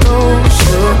stars are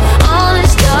closer. All the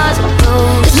stars are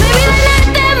closer. Maybe tonight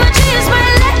then my tears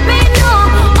might let me know.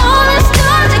 All the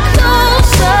stars are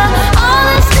closer. All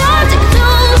the stars are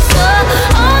closer.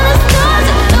 All the stars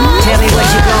are closer. Tell me what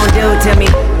you gon' do to me.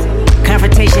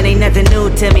 Confrontation ain't nothing new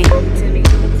to me.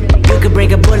 You could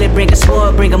bring a bullet, bring a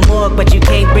sword, bring a morgue, but you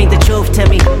can't bring the truth to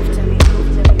me.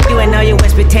 You ain't all your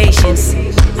expectations.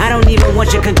 I don't even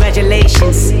want your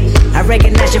congratulations. I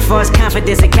recognize your false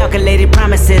confidence and calculated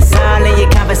promises all in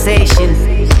your conversation.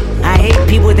 I hate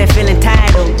people that feel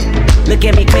entitled. Look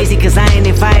at me crazy cause I ain't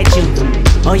invite you.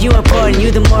 Oh, you important, you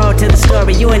the moral to the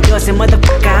story. You endorsing,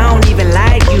 motherfucker, I don't even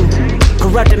like you.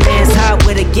 Corrupt a man's heart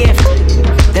with a gift.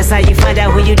 That's how you find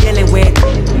out who you dealing with.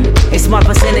 A smart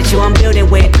percentage you I'm building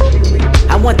with.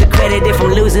 I want the credit if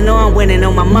I'm losing or I'm winning.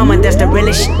 On my mama, that's the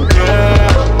realest shit.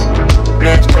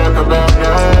 Let's talk about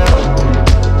love.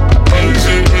 Is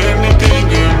it anything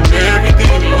and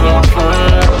everything you offer?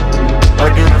 I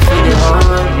didn't feel it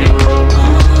hurt you.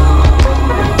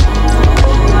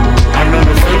 I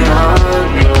never feel it hurt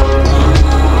you.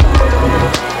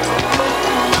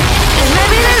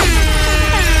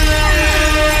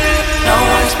 No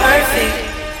one's perfect,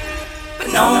 but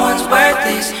no one's worth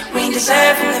this. We ain't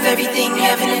deserving of everything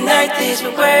heaven and earth is,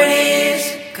 but where it is,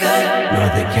 good.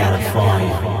 Northern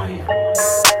California.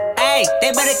 Hey,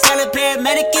 they better call a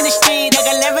paramedic in the street. I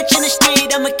got leverage in the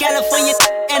street. I'm a California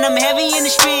and I'm heavy in the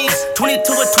streets.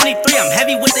 22 or 23, I'm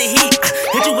heavy with the heat.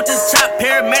 Hit you with this top,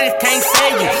 paramedics can't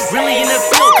save you. Really in the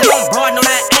field, come on, bro, I know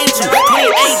that ain't you.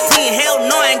 2018, hell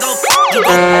no, I ain't gon' you.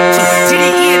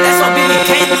 TDE, that's all baby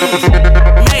can't lose.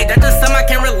 Hey, that's just something I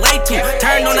can relate to.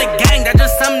 Turned on the gang, that's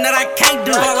just something that I can't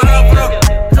do. All around, bro,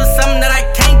 just something that I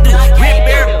can't do. Rip,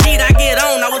 air, beat, I get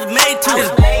on, I was made to.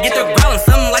 Just get the growling,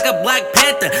 something like a Black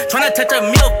Panther. Tryna touch a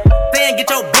milk, then get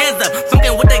your bands up.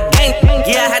 Fucking with the gang,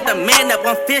 yeah, I had to man up.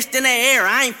 One fist in the air,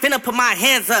 I ain't finna put my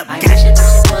hands up. I wish it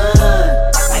would,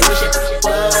 I wish it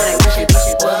would, I wish it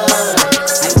would,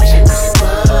 I wish it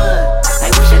would,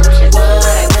 I wish it would,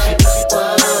 I wish it would,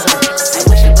 I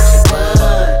wish it would, I wish it would,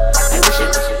 I wish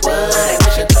it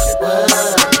would, I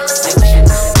wish it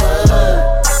would,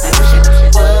 I wish it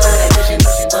would, I wish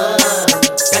it would.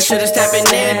 That shit is tapping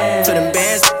in to them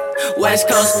bands. West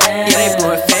Coast, yeah, they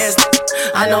blowing fans.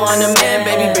 I know I'm the man,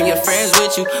 baby, bring your friends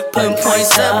with you. Putting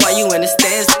points up while you in the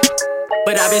stands.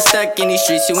 But I've been stuck in these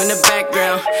streets, you in the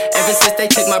background. Ever since they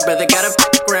took my brother, got a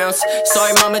rounds.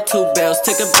 Sorry, mama, 2 bells,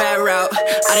 took a bad route.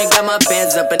 I done got my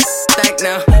bands up and stack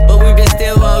now. But we been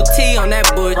still OT on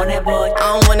that board. I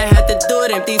don't wanna have to do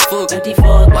it empty fuck.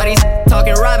 Why these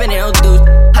talking robbing, they don't do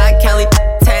hot Cali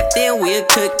tapped in, we'll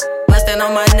cook. Bustin'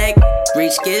 on my neck,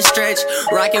 reach, get stretched.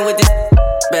 Rockin' with this,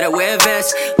 better wear a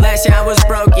vest. Last year I was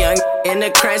broke, young in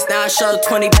the crest. Now I show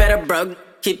 20, better broke,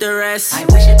 keep the rest. I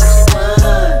wish it would,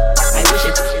 I wish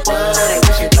it would, I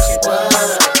wish it would,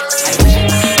 I wish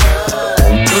it would.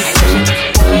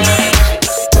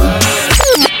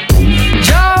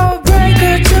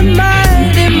 Jawbreaker to my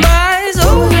demise,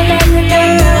 oh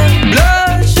yeah.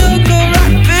 Blood sugar, I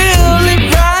feel it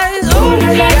rise, oh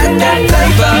got that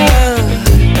flavor.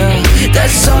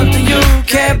 That's something you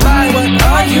can't buy, what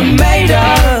are you made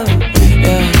of?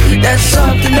 That's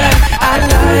something that I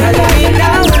like. In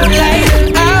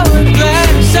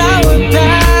hourglass,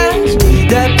 hourglass.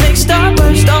 That big star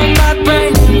burst on my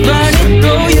brain, running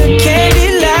through your candy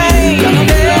lane.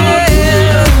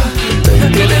 Yeah,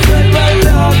 que te vuelva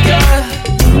loca.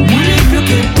 Un limpio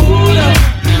que puro,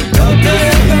 no te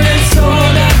dejes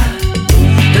sola.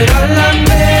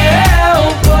 Regálame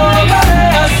un poco de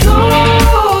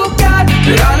azúcar.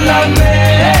 Regálame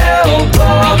un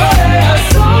poco de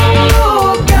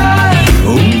azúcar.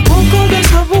 Un poco de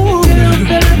sabor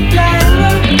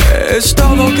es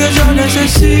todo que yo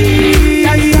necesito.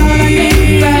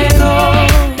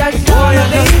 Voy a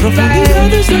las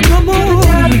profundidades de tu amor.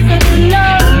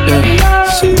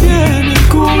 Si vienes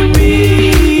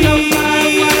conmigo.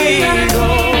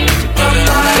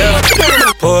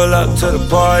 Pull up to the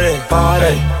party,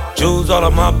 party. Jewels all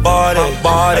on my body.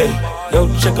 Yo,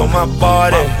 chick on my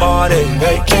body.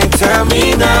 They can't tell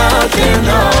me nothing,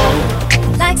 no.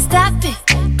 Like stop it,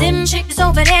 them chicks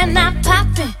over there not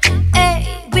popping. Hey,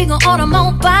 we gon' order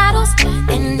more bottles,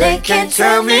 and they can't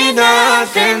tell me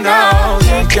nothing, no.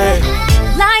 Okay.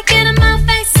 Like it in my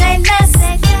face, say less.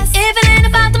 If it ain't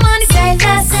about the money, say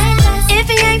less. If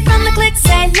he ain't from the clique,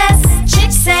 say less.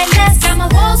 Chicks say less. Got my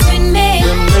walls with me.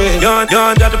 Young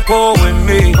got the pool with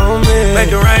me.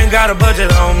 Make it rain, got a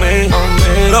budget on me.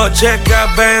 Lord, check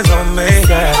got bands on me.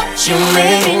 You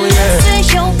baby, listen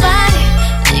to your body.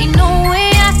 Ain't no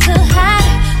way I could hide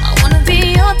it. I wanna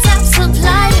be your top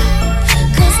supplier,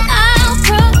 'cause I'll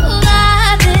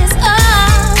provide this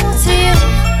all to you,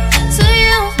 to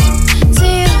you, to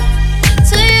you,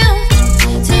 to you,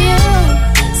 to you.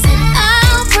 Said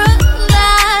I'll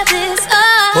provide this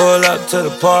all. Pull up to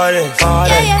the party.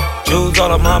 Jewels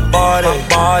all on my body.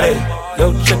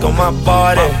 Yo, chick on my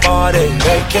body.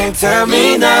 They can't tell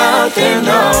me nothing,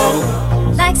 no.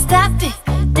 Like stop it,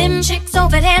 them chicks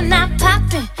over there not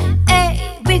popping. Hey,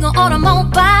 we gon' order more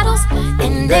bottles,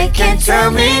 and they can't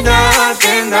tell me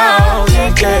nothing, no.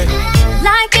 Okay.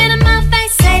 Like it in my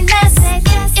face, say less.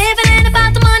 If it ain't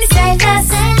about the money, say less.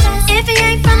 If he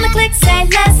ain't from the clique, say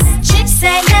less. Chicks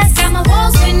say less. Got my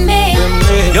walls with me.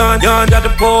 Young got the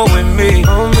pool with me.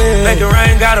 Make it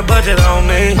rain, got a budget on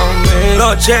me.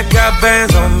 Lord, check got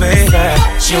bands on me.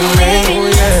 You baby,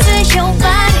 listen to your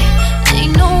body.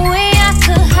 Ain't no way I could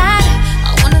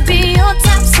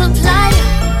supplier,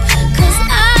 'cause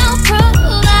I'll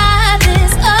provide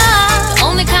this all. The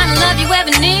only kind of love you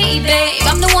ever need, babe.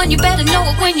 I'm the one, you better know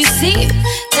it when you see it.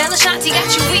 Tell the shots he got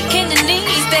you weak in the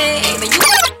knees, babe. And you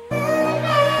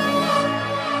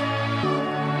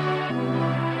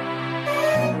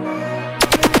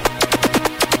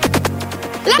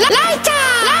Lighter!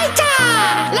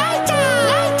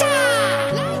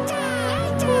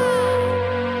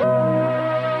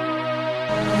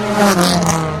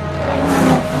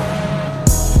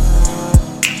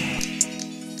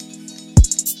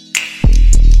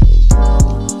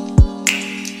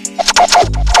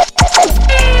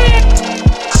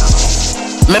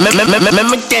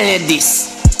 Me tell you this.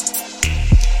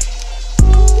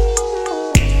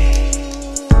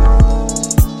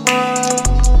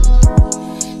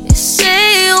 You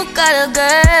say you got a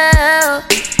girl.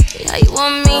 How you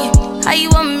want me? How you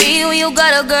want me when you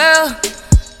got a girl?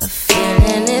 A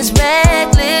feeling is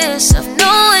reckless of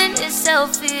knowing it's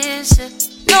selfish,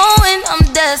 knowing I'm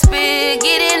desperate,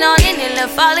 getting on in it,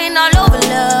 falling all over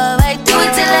love. I do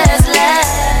it till it's last.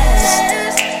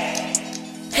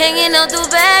 Hanging out the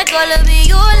back, all of it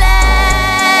you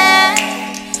last.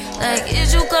 Like,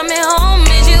 is you coming home?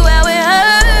 Is you out with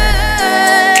her?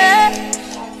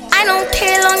 I don't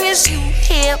care long as you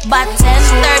here by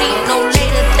 10:30, no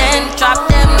later than drop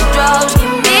them drugs.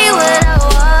 Give me what I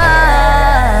want.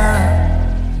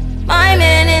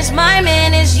 My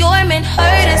man is your man.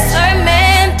 Her is her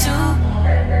man too.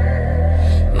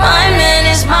 My man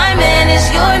is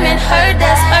your man. Her,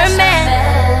 that's her man.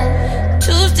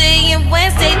 Tuesday and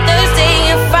Wednesday, Thursday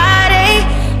and Friday,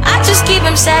 I just keep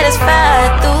him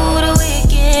satisfied through the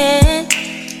weekend.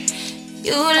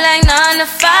 You like 9 to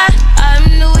 5, I'm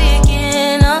the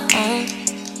weekend.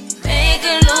 Make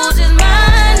him lose his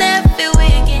mind every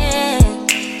weekend.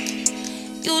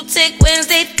 You take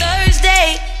Wednesday, Thursday,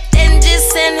 then just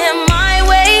send him my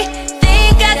way.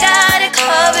 Think I got it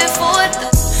covered for the.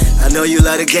 I know you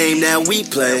love the game that we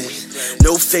play.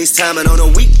 No FaceTiming on a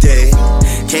weekday.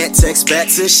 Can't text back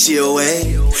to she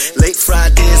away. Late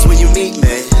Fridays when you meet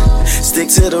me. Stick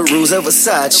to the rules of a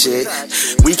side chick.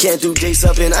 We can't do dates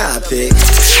up in our pick.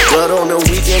 But on the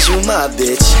weekends you my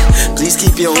bitch. Please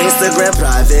keep your Instagram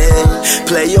private.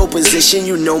 Play your position,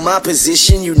 you know my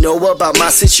position. You know about my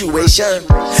situation.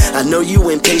 I know you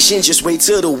impatient, just wait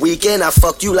till the weekend. I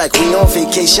fuck you like we on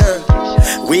vacation.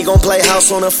 We gon' play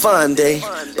house on a fun day,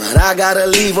 but I gotta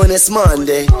leave when it's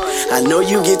Monday. I know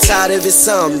you get tired of it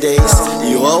some days.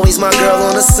 You always my girl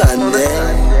on a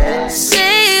Sunday.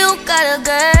 Say you got a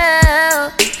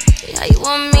girl. How you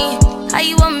want me? How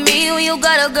you want me when you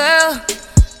got a girl?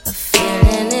 A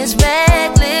feeling is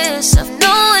reckless of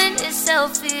knowing it's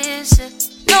selfish,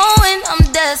 knowing I'm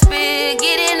desperate,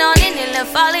 getting on in it,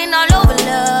 falling all over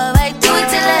love. I do it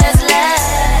till it's last.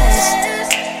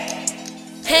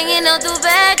 Hanging out the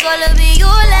back, all of it you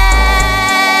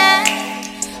last.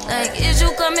 Like, is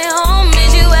you coming home?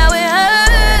 Is you out with her?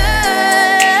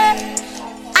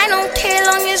 I don't care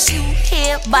long as you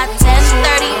here by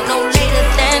 10:30, no later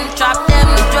than drop them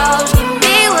drugs. Give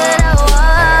me what I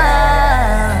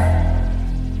want.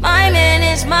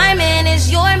 My man is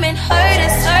your man. Her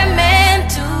is her man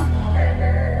too.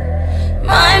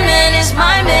 My man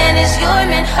is your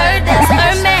man. Her, that's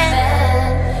her man.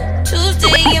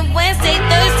 Tuesday and Wednesday,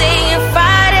 Thursday and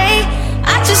Friday,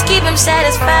 I just keep him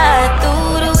satisfied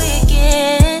through the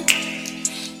weekend.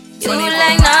 You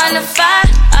like 9 to 5,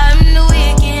 I'm the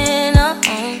weekend.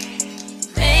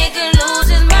 Make him lose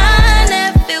his mind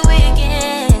every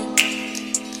weekend.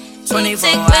 You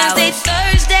take Wednesday,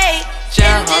 Thursday,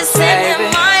 and just send him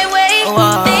my way.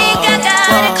 Think I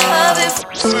got it covered.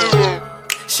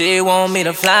 She want me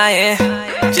to fly in,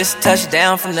 just touch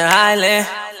down from the island.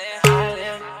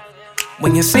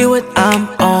 When you see what I'm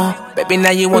on, baby, now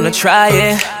you wanna try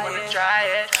it.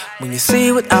 When you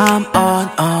see what I'm on,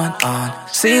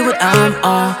 see what I'm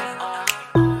on.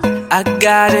 I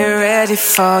got it ready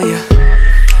for you.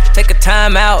 Take a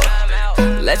time out,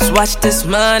 let's watch this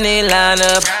money line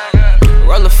up.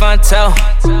 Roll a Fonto,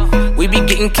 we be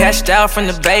getting cashed out from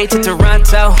the Bay to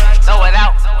Toronto. Throw it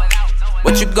out.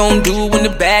 What you gon' do when the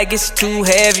bag gets too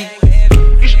heavy?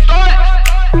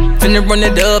 Finna run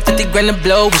it up, 50 grand to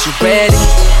blow, was you ready?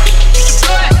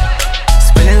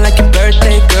 Spending like your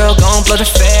birthday, girl, gon' blow the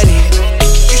fatty.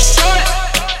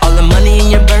 All the money in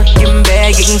your Birkin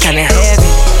bag getting kinda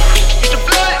heavy.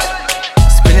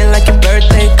 Spending like your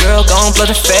birthday, girl, gon' blow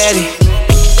the fatty.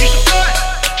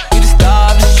 You the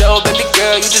star of the show, baby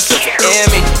girl, you just look at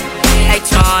me. Hey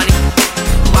Tony,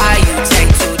 why you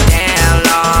take too damn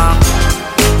long?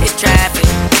 It's traffic,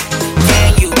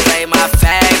 can you play my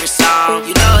favorite song?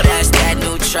 You know that's that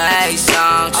new Trey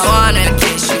song. I wanna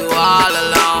kiss you all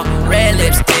alone.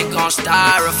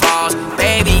 songs.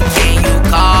 Baby, can you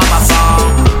call my phone?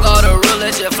 Go to Rula,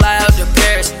 just fly out to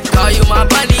Paris. Call you my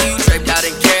bunny, you draped out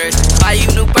in carrots. Buy you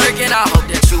new Birkin, I hope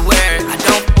that you wear it. I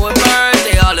don't put birds,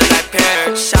 they all look like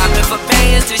parrots. Shopping for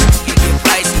pants, this shit can get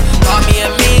pricey. Bought me a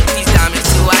mink, these diamonds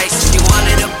too icy. You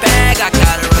wanted a bag, I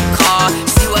got her a car.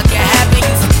 See what can happen,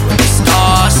 you f with the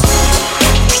stars.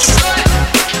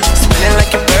 Spinning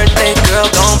like your birthday, girl,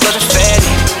 gon' put a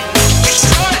fatty.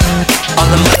 All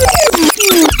the money.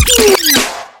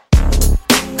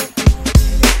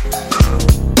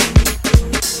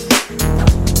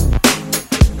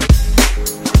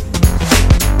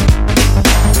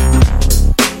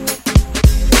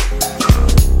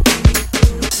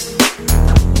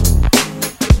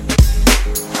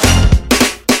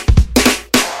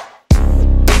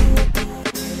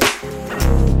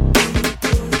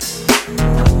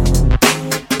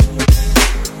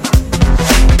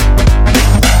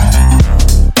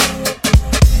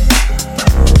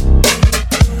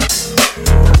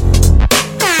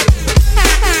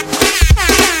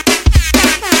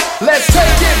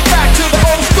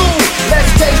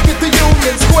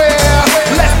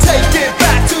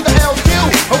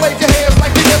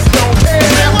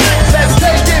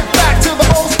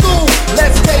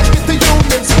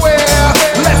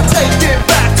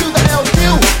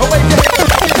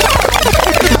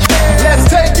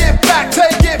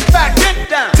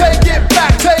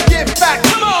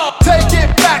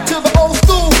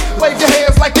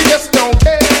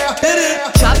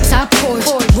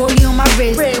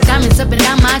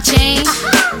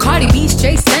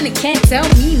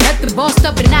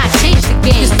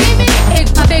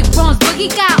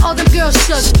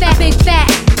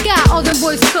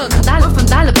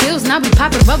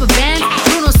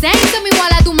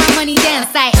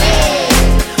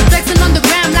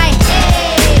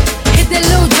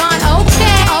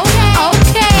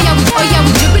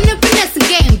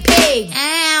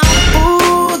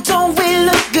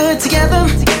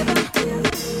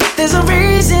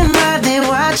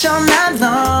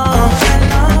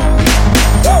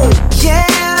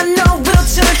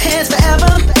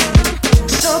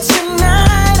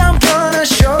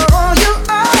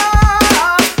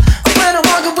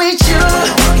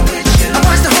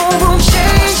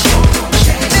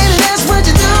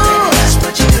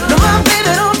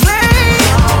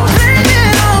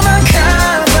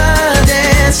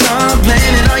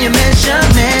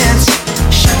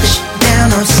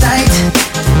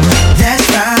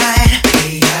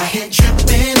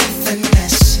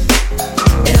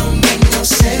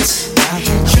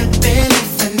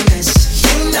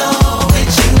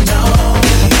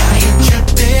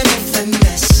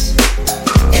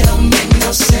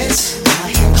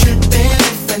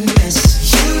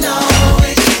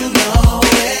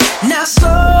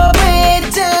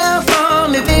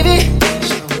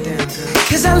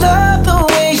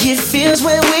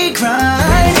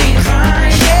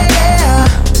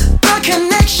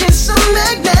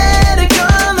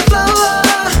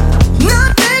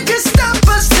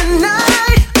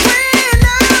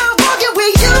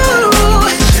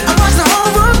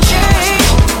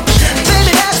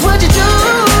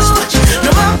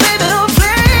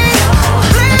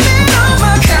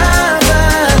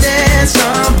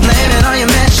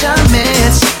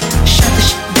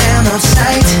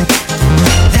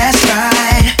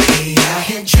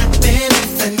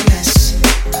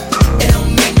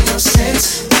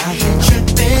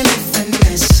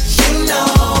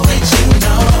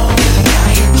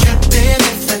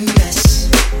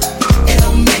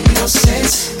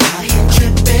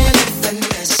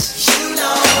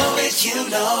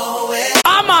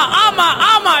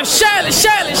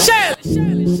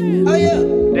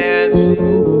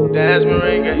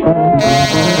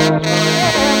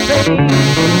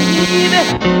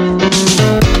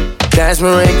 Dance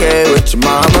merengue with your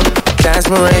mama. Dance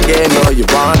merengue, know you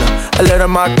wanna. A little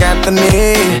Mark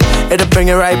Anthony, it'll bring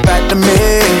it right back to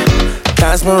me.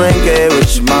 Dance merengue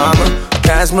with your mama.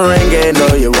 Dance merengue,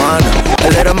 know you wanna. A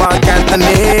little Mark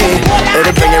Anthony,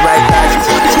 it'll bring it right back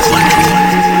to me.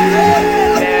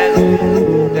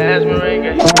 Dance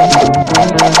merengue.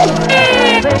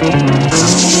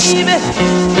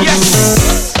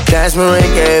 Yes. Dance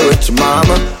merengue with your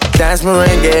mama. Dance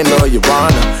merengue, know you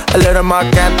wanna. A little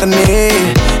Mark Anthony,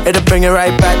 it'll bring it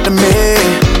right back to me.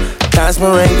 Dance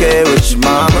merengue with your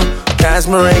mama. Dance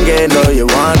merengue, know you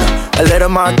wanna. A little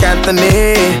Mark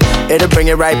Anthony, it'll bring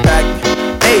it right back.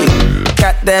 Hey,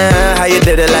 goddamn, how you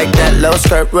did it like that? Low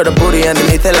skirt with a booty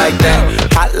underneath it like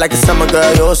that. Hot like a summer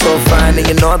girl, you're so fine. And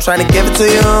you know I'm trying to give it to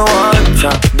you one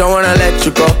time. Don't wanna let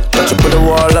you go, but you put the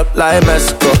wall up like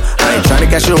Mexico. I ain't trying to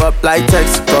catch you up like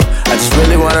Texaco. I just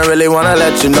really wanna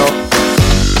let you know.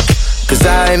 Cause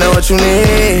I know what you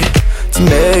need to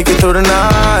make it through the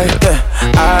night. Yeah,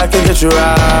 I can get you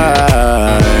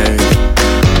right.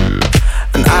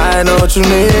 And I know what you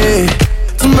need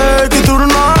to make it through the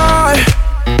night.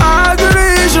 I could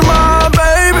ease your mind,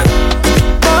 baby.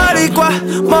 Boricua,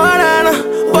 morena,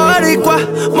 Boricua,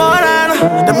 morena,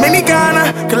 Dominicana,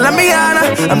 Colombiana,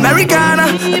 Americana,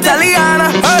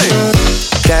 Italiana. Hey,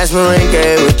 dance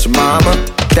merengue with your mama.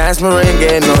 Dance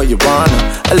merengue, know you wanna.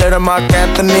 A little Mark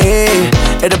Anthony,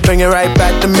 it'll bring it right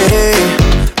back to me.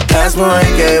 Dance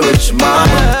merengue with your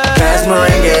mama. Dance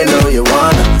merengue, know you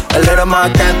wanna. A little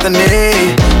Mark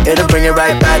Anthony, it'll bring it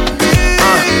right back.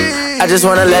 I just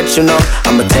wanna let you know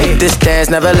I'ma take this dance,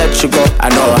 never let you go. I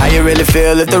know how you really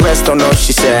feel if the rest don't know.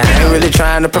 She said, I ain't really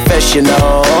trying to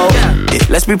professional. Yeah,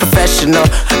 let's be professional.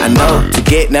 I know to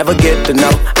get, never get to know.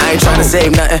 I ain't trying to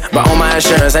save nothing, but on my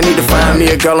insurance I need to find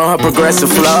me a girl on her progressive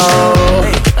flow.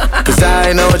 Cause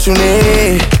I know what you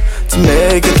need to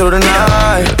make it through the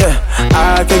night. Yeah,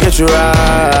 I can get you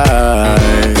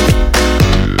right.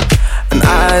 And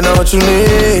I know what you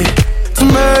need to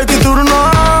make it through the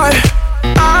night.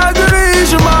 I could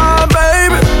ease your mind,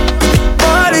 baby.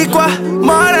 Boricua,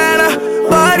 morena,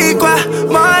 Boricua,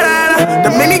 morena,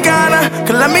 Dominicana,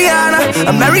 Colombiana,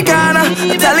 Americana,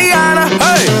 Italiana.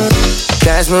 Hey,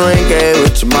 dance merengue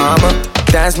with your mama.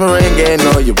 Dance merengue,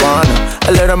 know you wanna.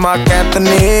 A little Mark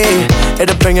Anthony,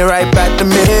 it'll bring it right back to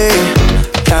me.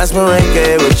 Dance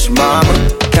merengue with your mama.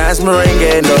 Dance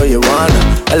merengue, know you wanna.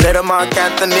 A little Mark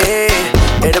Anthony,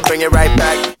 it'll bring it right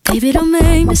back. Baby, don't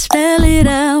make me spell it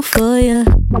out for you.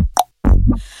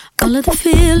 All of the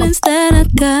feelings that I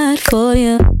got for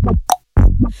you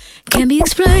can't be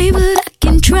explained, but I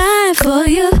can try for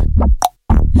you.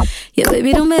 Yeah,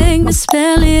 baby, don't make me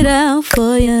spell it out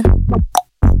for you.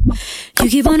 You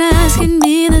keep on asking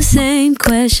me the same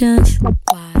questions.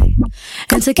 Why?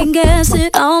 And second guessing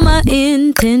all my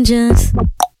intentions.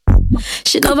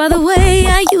 Should know by the way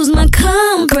I use my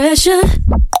compression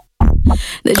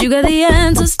that you got the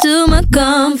answers to my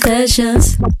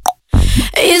confessions.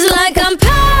 It's like I'm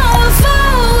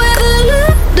powerful with a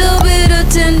little bit of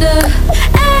tender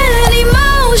and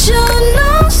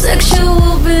emotional,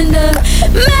 sexual bender.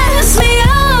 Mess me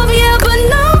up, yeah, but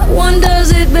no one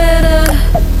does it better.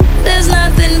 There's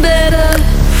nothing better.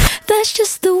 That's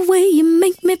just the way you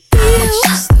make me feel. That's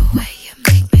just the way you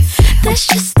make me feel. That's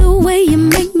just the way you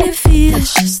make me feel.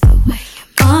 That's just the way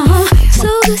you make me feel. So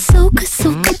good, so good,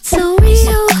 so good, so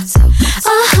real.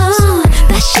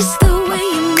 That's just the way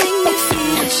you make me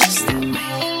feel.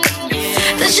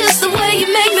 That's just the way you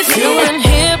make me feel. You been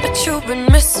here, but you've been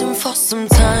missing for some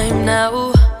time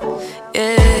now.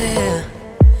 Yeah,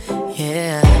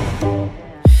 yeah.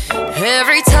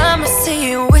 Every time I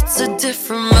see you, it's a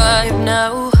different vibe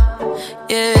now.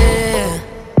 Yeah.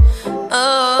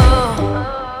 Oh,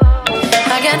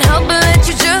 I can't help but let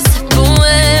you just slip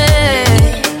away.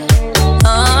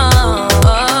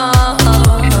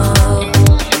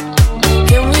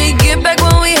 Can we get back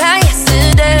what we had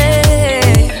yesterday?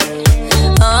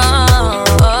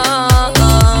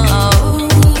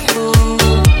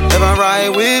 If I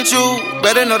ride with you,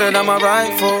 better know that I'ma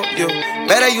ride for you.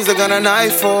 Better use a gun and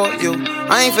knife for you.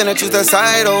 I ain't finna choose the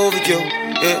side over you.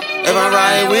 Yeah. If I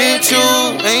ride with you,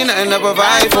 ain't nothing to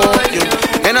provide for you.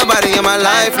 Ain't nobody in my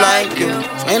life like you.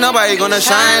 Ain't nobody gonna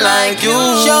shine like you.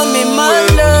 Show me my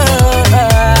love.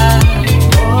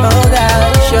 Oh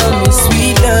God, show me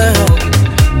sweet love.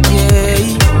 Yeah.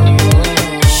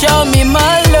 Show me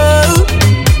my love.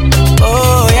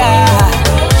 Oh yeah.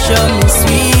 Show me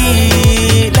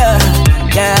sweet love.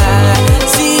 Yeah.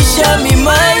 See, show me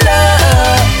my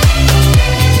love.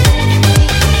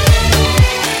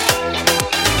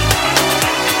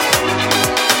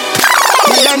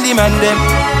 We and the man them.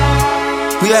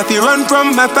 We have to run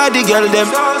from my party girl them.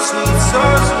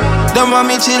 Don't want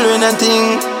me children and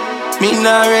thing. Me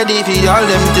not ready for all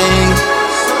them things.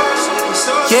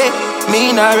 Yeah,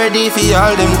 me not ready for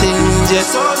all them things yet.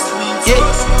 Yeah,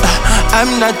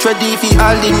 I'm not ready for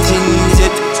all them things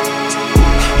yet.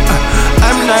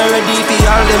 I'm not ready for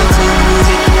all them things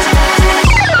yet.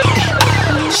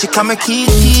 She come and keep.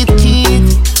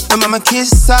 My mama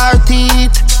kiss her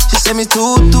teeth. She say me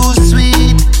too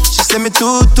sweet. She say me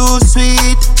too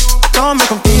sweet. Don't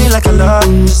make me feel like I love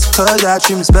you, just cause I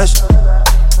treat me special.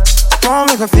 Don't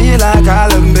make me feel like I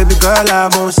love you, baby girl, I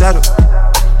won't settle.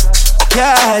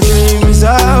 Yeah, I had dreams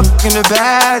of in the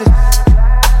bed.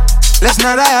 Last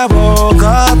night I woke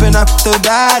up and I felt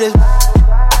bad.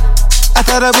 I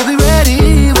thought I would be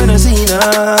ready when I seen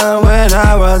her, when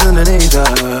I was underneath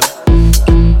her.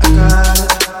 I got it.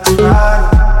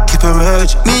 Keep her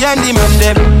urge. Me and the man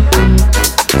them,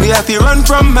 we have to run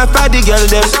from my party girl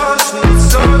them.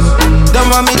 Don't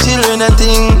want me children a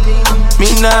thing. Me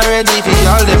not ready for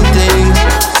all them things.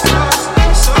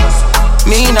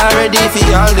 Me not ready for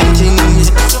all them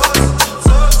things.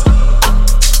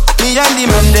 Me and the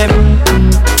man them,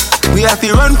 we have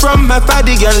to run from my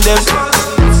party girl them.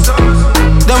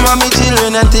 Don't want me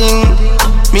children a thing.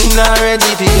 Me not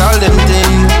ready for all them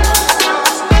things.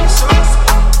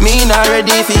 Me not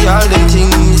ready for all them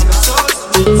things.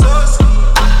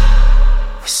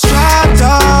 Strapped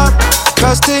up,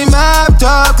 first they mapped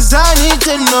up, 'cause I need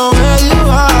to know where you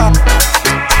are.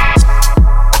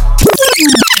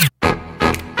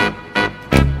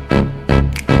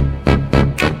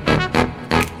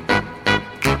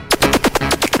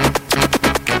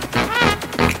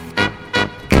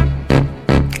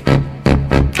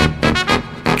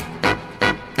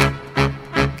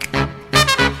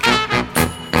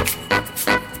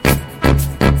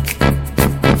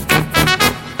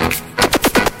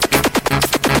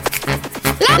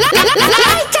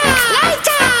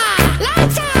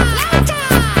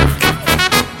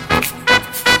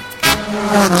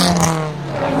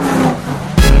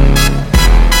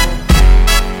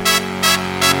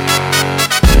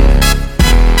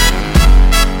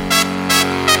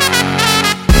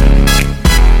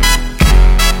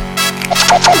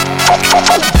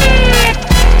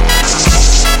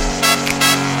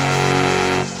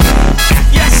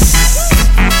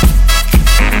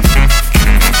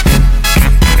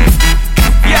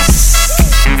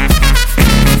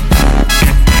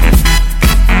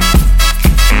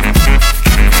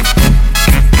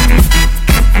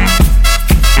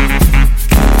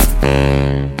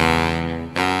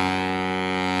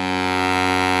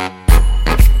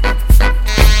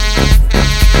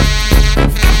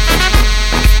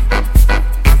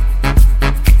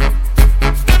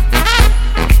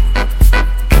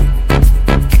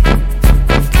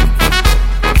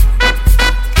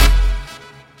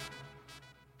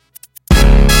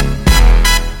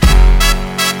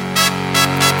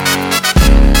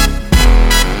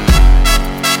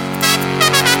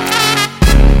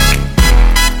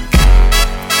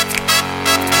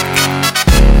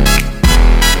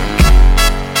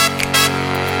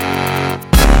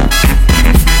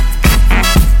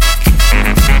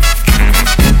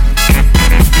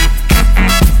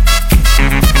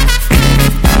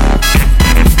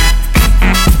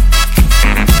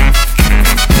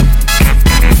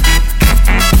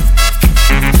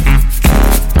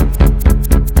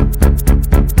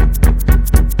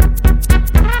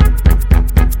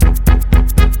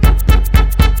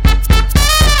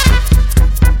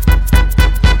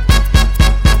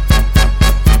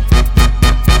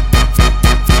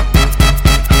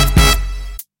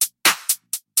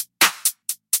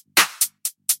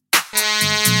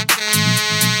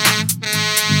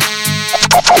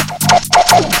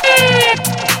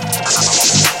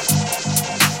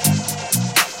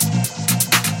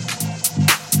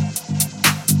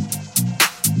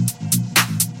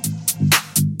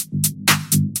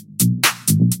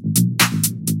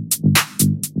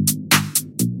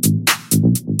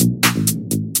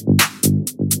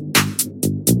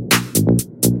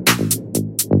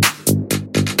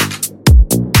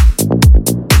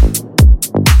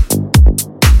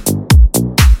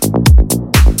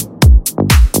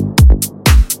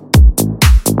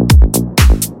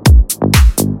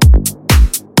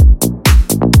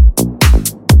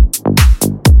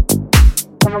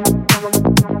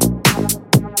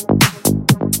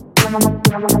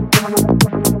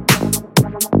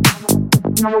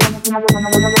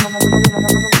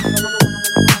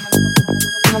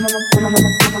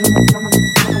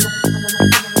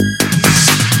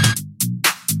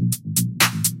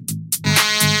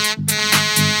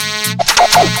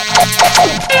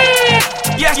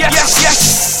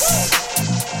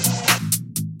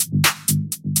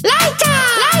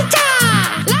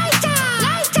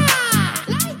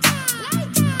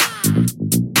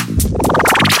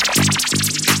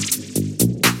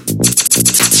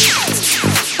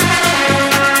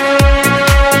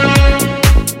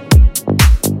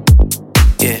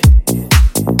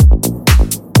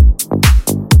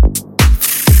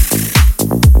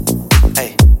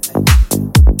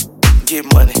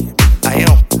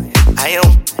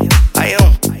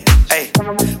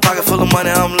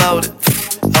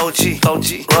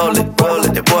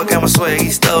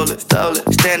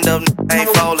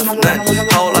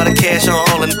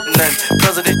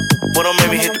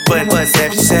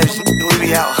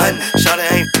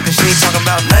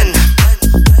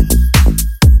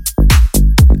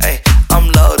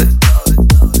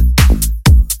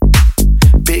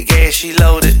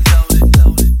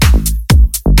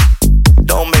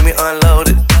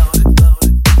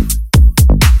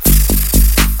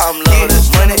 I'm loaded.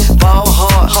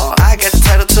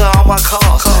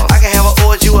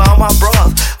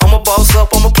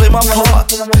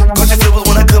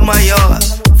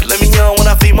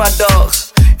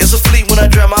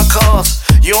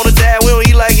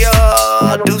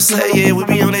 yeah, we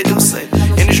be on that do say.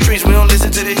 In the streets, we don't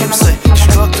listen to the you say.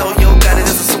 Struck though, yo, got it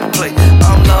as a super play.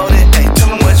 I'm loaded, ayy, too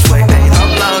much weight, ayy.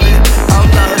 I'm loaded, I'm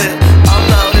loaded, I'm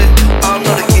loaded, I'm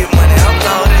loaded, get money. I'm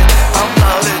loaded, I'm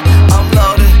loaded, I'm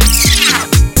loaded.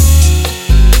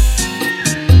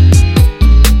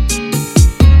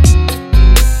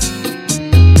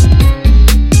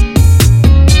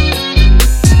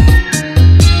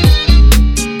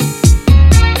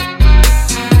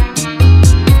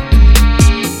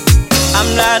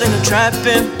 I'm not into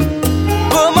trapping,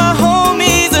 but my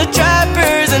homies are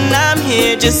trappers, and I'm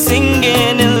here just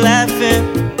singing and laughing.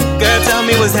 Girl, tell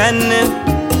me what's happening,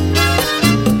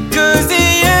 'cause the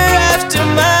year after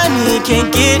money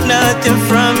can't get nothing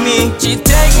from me. She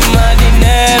take my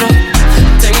dinero,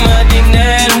 take my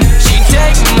dinero. She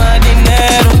take my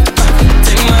dinero,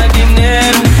 take my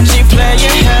dinero. She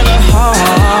playing hella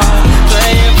hard,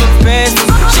 playing for pesos.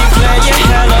 She playing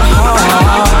hella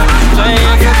hard,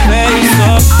 playing for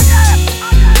pesos.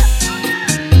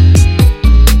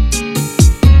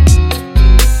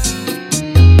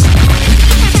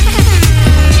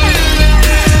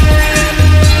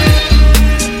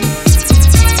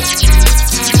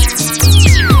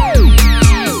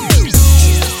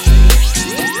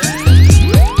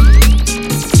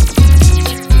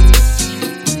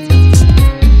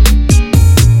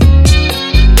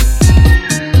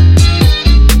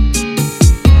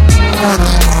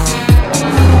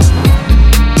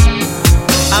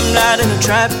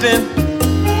 Trapping,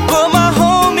 but my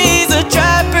homies are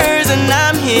trappers, and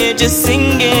I'm here just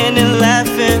singing and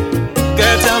laughing.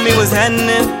 Girl, tell me what's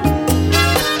happening,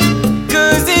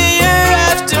 'cause the year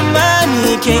after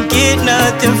money can't get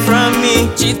nothing from me.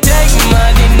 She take my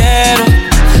dinero,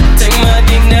 take my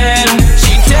dinero.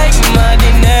 She take my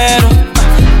dinero,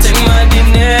 take my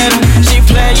dinero. She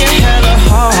playing hella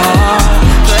hard,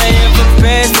 playing for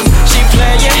pesos. She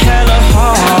playing hella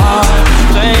hard,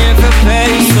 playing for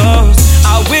pesos.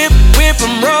 I whip,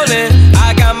 I'm rolling.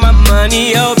 I got my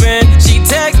money open. She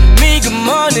text me good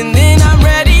morning, then I'm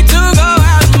ready to go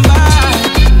out and buy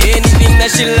anything that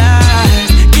she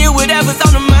likes. Get whatever's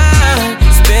on her mind.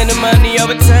 Spending money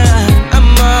over time.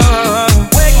 I'm on.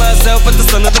 Wake myself with the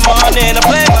sun of the morning. I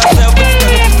play myself with the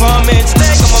sun of performance. She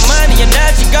take all my money and now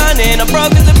she gone in. I'm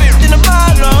broke as a bitch in a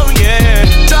bottle, yeah.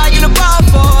 Trying to ball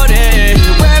for it.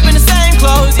 Wearing the same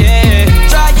clothes, yeah.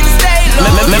 Trying to stay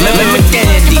low.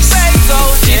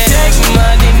 She take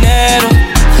my dinero,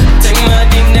 take my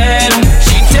dinero.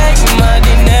 She take my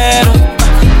dinero,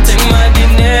 take my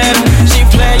dinero. She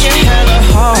playing hella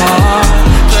hard,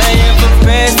 playing for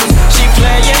pesos. She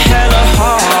playing hella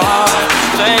hard,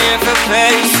 playing for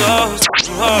pesos.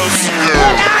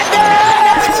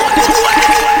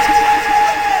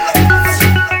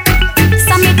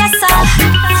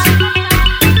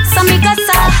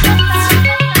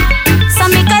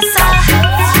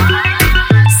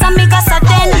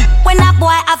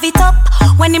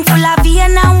 When him full of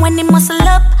Vienna, when him muscle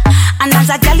up. And as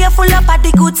a girl, you full up of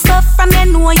the good stuff. From you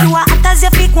know you are hot as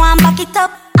your feet, go and back it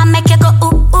up. I make you go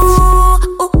ooh, ooh,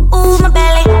 ooh, ooh, my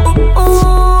belly. Ooh,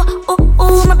 ooh, ooh,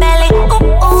 ooh, my belly. Ooh,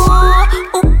 ooh,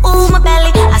 ooh, ooh, my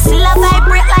belly. I still a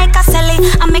vibrate like a celly.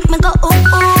 I make me go ooh,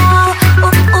 ooh,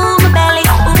 ooh, ooh, my belly.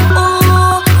 Ooh,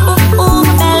 ooh, ooh, ooh,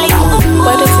 my belly. Ooh, ooh,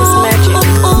 what is this magic? Ooh,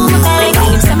 ooh, my belly.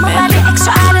 Send my body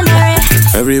extraordinary.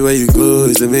 Everywhere you go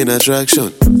is the main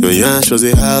attraction. Your yash was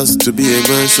a house to be a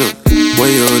mansion. When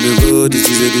you're on the road, it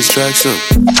is a distraction.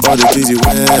 All the busy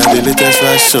wear and the latest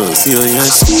fashion. See your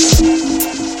yash.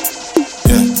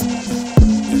 Yeah.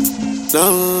 No.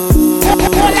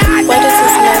 What is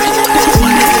this magic?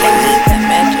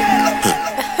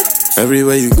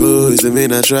 Everywhere you go is the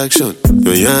main attraction.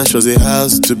 Your yash was a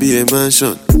house to be a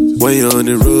mansion. When you're on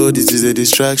the road, it is a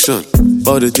distraction.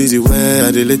 All the things you wear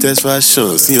are the latest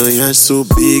fashion. See your yash so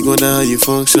big, wonder how you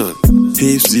function.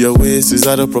 Hips to your waist is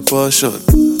out of proportion.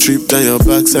 Trip down your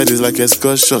backside is like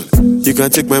excursion. You can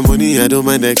take my money, I don't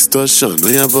mind extortion.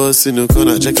 When your boss in the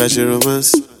corner, check out your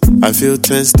romance. I feel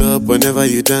tensed up whenever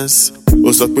you dance.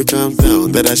 Oh, so quick, calm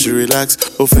down, that I should relax.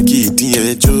 Oh, fuck it,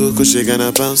 and joke, oh, she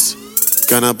gonna bounce.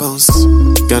 Gonna bounce,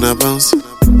 gonna bounce,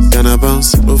 gonna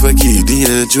bounce. Oh, fuck it,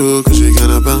 and joke, oh, she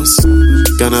gonna bounce.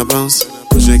 Gonna bounce.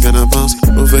 She gonna bounce,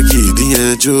 over key,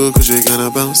 and joke, she gonna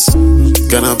bounce,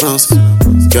 gonna bounce,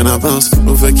 gonna bounce,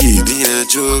 over key, and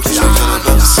joke, she gonna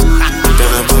bounce,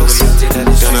 gonna bounce,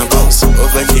 gonna bounce,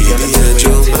 over key, and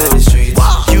joke.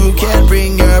 You can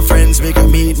bring your friends, make her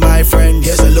meet my friend.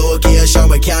 Here's a location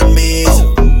we can meet.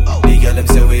 The girl them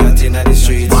say we out in the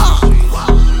streets.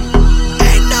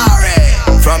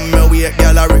 N.E.R.D. From me way,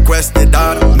 girl I requested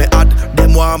that. Me hot,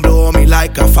 them want blow me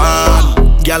like a fan.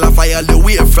 Girl I fire the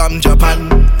way from Japan.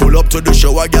 Pull up to the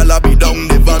show, a gal a be down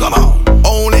the van. Come on.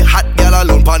 Only hot gal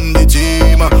alone pan the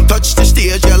team. Touch the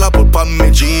stage, gal a put pan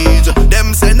me jeans.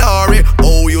 Them say N.E.R.D,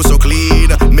 oh you so clean.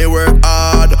 Me work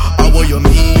hard, how what you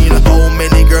mean? How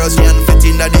many girls can fit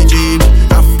in the Jeep?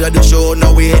 After the show,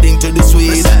 now we heading to the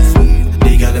suite.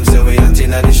 They got them say we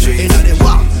hunting at the streets.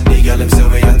 They got them say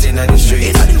we hunting at the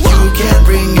streets. You can't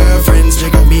bring your friends, you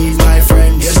can meet my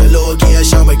friends. Here's a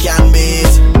location we can meet.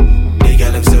 They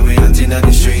got them say we hunting at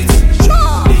the streets.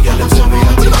 They got them say we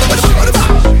hunting at the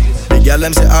streets. The girl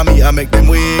them say I make them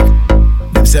weak.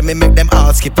 Them say me make them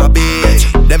heart skip a beat.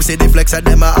 Them say the flex and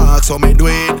them a ask so me do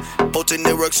it. Put in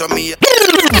the work so me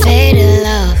Faded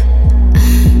love.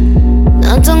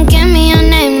 No, don't give me your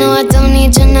name, no, I don't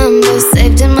need your number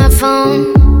saved in my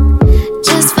phone.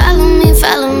 Just follow me,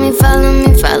 follow me, follow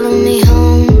me, follow me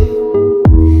home.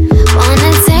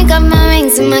 Wanna take off my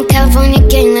rings and my California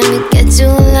gang, let me get you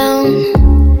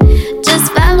alone.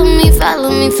 Just follow me, follow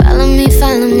me, follow me,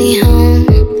 follow me home.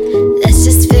 Let's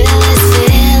just feel this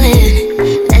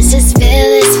feeling. Let's just feel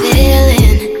this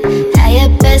feeling. High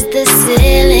up as the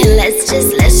ceiling. Let's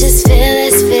just feel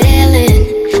this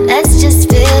feeling. Let's just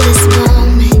feel this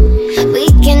moment. We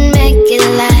can make it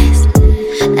last.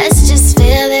 Let's just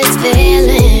feel this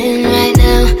feeling right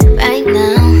now, right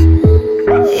now.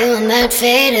 You and that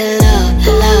faded love,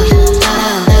 love,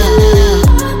 love,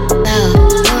 love, love.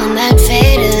 You and that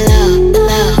faded love,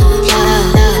 love, love,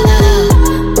 love,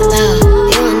 love.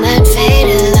 You and that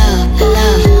faded love,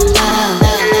 love, love,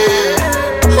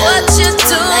 love. What you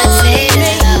do? That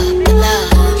faded love, love,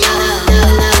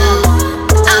 love, love.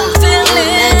 I'm feeling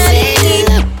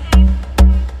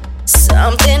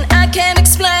something I can't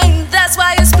explain. That's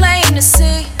why it's plain to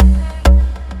see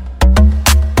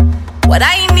what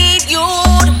I need you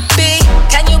to be.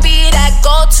 Can you be that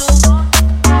go-to?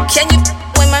 Can you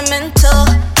with my mental?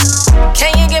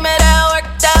 Can you give me that work,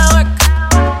 that work?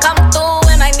 Come through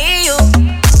when I need you.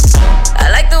 I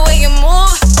like the way you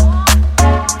move.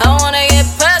 I wanna get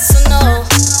personal.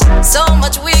 So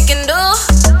much we can do.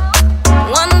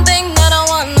 One thing that I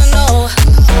wanna know,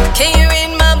 can you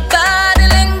read my body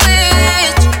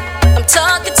language? I'm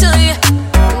talking to you.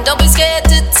 Don't be scared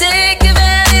to take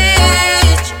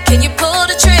advantage. Can you pull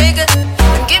the trigger?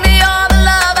 Give me all the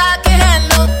love I can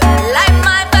handle. Light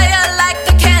my fire like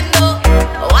a candle.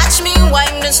 Watch me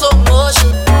wind in slow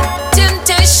motion.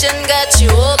 Temptation got you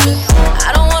open.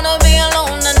 I don't wanna be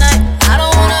alone tonight. I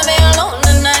don't wanna be alone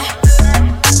tonight.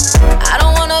 I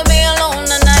don't wanna be alone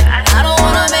tonight. I don't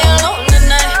wanna be alone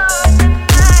tonight.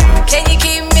 Can you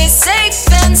keep me safe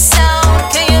and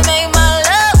sound? Can you make my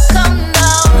love come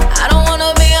down? I don't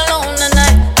wanna be alone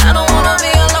tonight. I don't wanna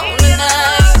be alone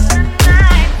tonight.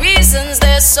 Reasons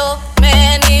there's so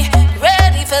many.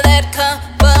 Ready for that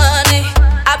company.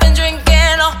 I've been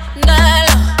drinking all night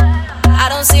long. I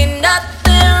don't see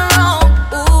nothing wrong.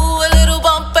 Ooh, a little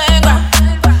bump and grind.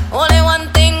 Only one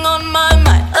thing on my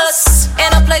mind. Us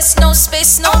in a place, no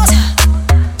space, no time.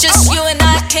 Just you and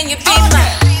I, can you be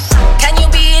mine? Can you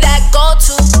be that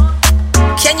go-to?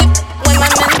 Can you with my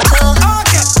mental?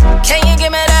 Can you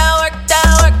give me that work, that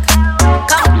work?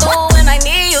 Come through when I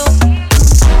need you.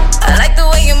 I like the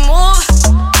way you move.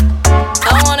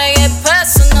 I wanna get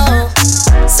personal.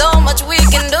 So much we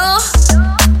can do.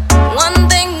 One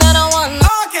thing that I want.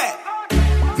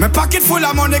 My pocket full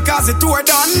of money cause the tour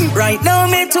done. Right now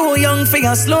me too young for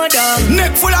you slow down.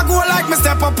 Neck full of gold like me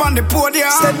step up on the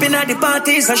podium. Stepping at the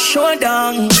parties a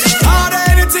showdown. Harder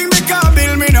anything me can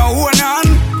build me no own on.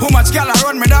 Who much gal a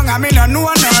run me down and me no know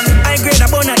none. I grade a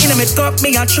bone in me cup,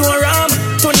 me a chew ram.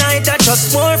 Tonight I just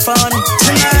more fun.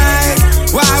 Tonight,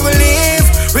 while we live,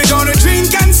 we gonna drink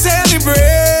and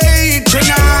celebrate.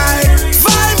 Tonight,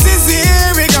 vibes is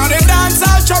here, we gonna dance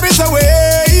our troubles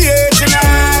away. Yeah,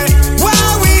 tonight,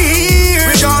 while we here,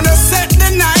 we gonna set the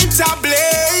night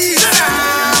ablaze.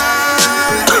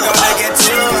 Tonight, we gonna get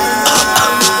you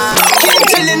out. Keep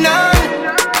chillin' on.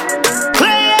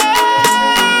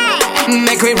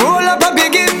 Make we roll up a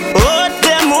biggie. What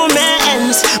them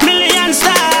moments, million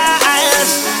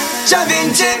styles. Da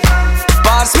Vinci,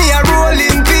 pass me a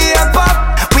rolling paper.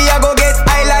 We a go get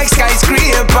high like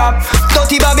skyscraper.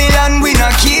 Dirty Babylon, we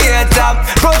not cater.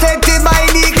 Protected by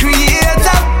the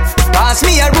creator. Pass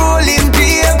me a rolling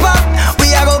paper.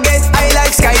 We a go get high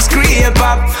like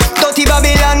skyscraper. Dirty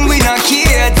Babylon, we not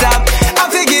cater. I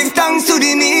fi give thanks to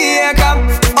the maker.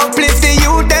 Uplift the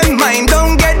youth, them mind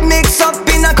don't get mixed up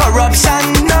in a corruption.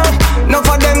 No, no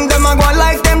for them a go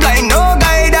like them blind. No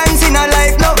guidance in a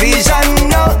life, no vision.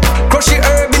 No, crush the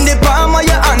herb in the palm of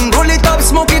your hand. Roll it up,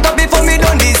 smoke it up before me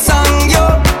done this song. Yo,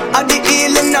 at the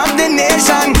healing of the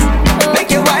nation.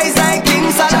 Make you wise like King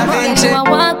Solomon. I'm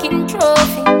a walking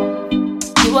trophy.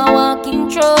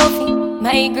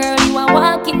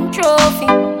 trophy.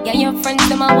 Yeah, your friends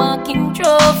them a walking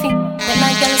trophy. When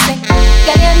I girl say,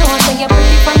 girl you know say you're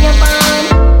pretty from your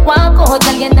band. Walk out,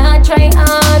 girl you not try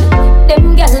hard.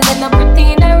 Them girl they not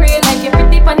pretty in a real life. You're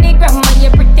pretty from the gram and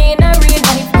you're pretty in a real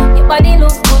life. Your body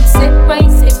look good, set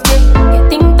right, set right. Your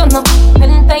thing turn up,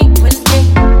 well tight, well straight.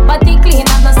 Body clean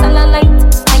and no cellulite,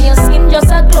 and your skin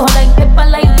just a glow like pepper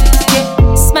light.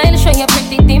 Yeah. Smile show you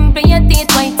pretty dimple, your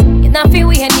teeth white. You not feel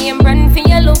wear name brand for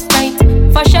your look right.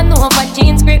 Fashion over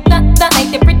jeans grip that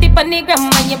like the pretty on the gram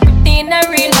and you're pretty in a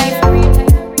real life.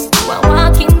 You a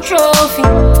walking trophy.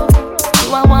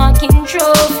 You a walking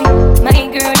trophy. My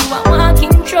girl, you a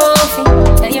walking trophy.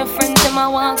 Now your friends them a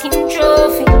walking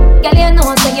trophy. Girl, you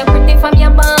know say you're pretty from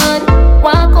your band.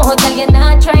 Walk out, girl, you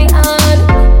not try hard.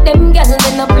 Them girls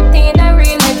they not pretty in a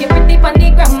real life. You're pretty on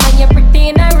the gram and you're pretty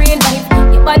in a real life.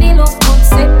 Your body look good,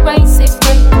 set right, set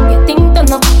right. Your thing turn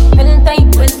up, well tight,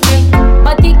 well straight.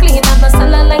 Body clean and no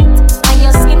cellulite, and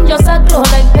your skin just a glow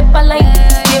like pepper light.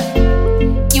 Yeah.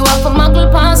 You have a muggle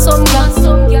pan some girl.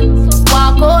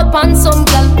 Walk out pan some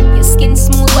girl. Your skin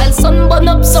smooth while sun burn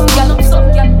up some girl.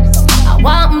 I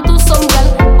want to some girl,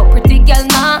 but pretty girl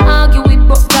nah argue with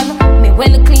broke girl. Me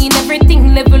well clean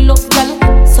everything level up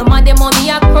girl. Some of them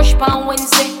money I crush pan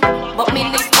Wednesday, but me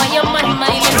live for your man my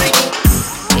every day.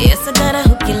 Yes I gotta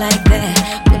hook you like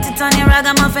that. Put it on your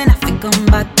ragamuffin I fi come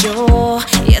back Joe.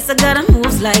 Yes I gotta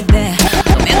moves like that.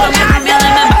 Come here, let me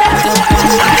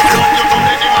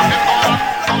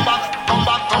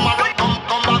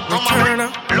Returner.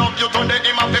 Love you to the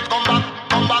image, come back.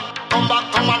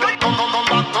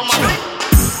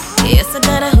 Yes, I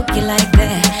gotta hook you like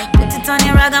that. Put it on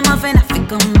your ragamuffin, I fi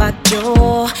come back,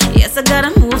 Joe. Yes, I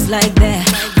gotta moves like that.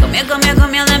 Come here,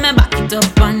 let me back it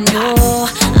up on you.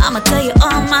 I'ma tell you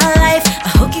all my life, a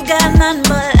hooky got none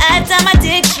but lifetime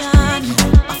addiction.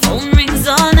 My phone rings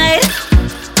all night.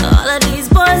 All of these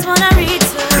boys wanna return.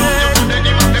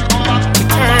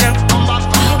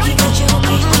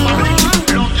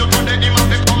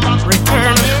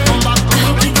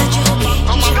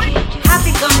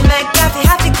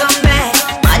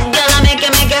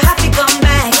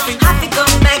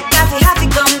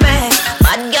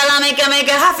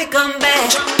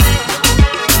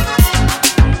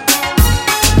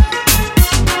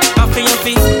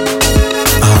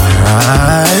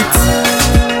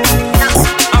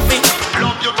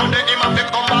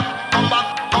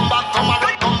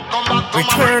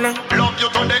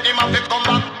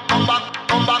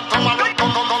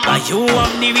 You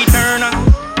have the returner.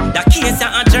 The case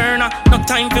a journal. No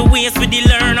time for waste with the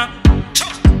learner.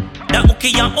 The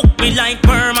hooky and hook me like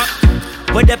Burma.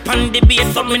 Where the pan the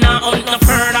base up me now hunt no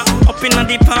further. Up in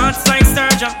the parts like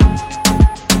surgeon.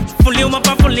 Pull you up.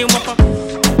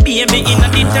 Baby in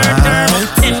the third term.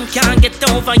 Them can't get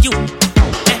over you.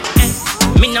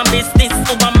 Me no business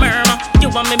over murmur. You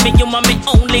want me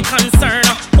only concern.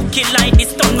 Hooky like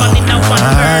this done man in a one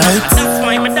burner.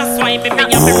 That's why baby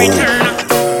I'm a returner.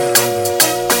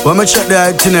 When I check the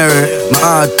itinerary, my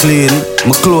heart clean,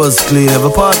 my clothes clean, every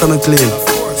part of me clean.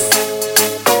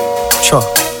 Sure.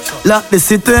 Lock the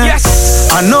city. Yes.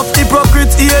 Enough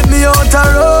hypocrites hate me out the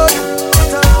road.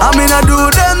 I me not do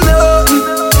them nothing.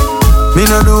 Me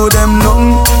not do them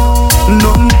nothing.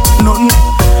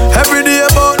 Every day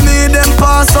about me, them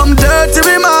pass some dirty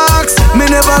remarks. Me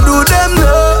never do them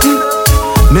nothing.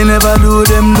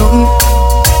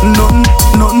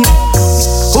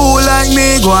 Who like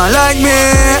me, go on like me.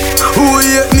 Who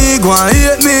hate me, go on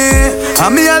hate me.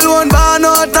 And me alone born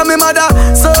out of me mother,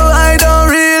 so I don't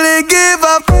really give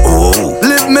up.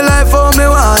 Live me life how me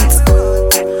want.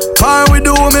 Par we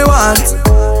do me want.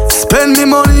 Spend me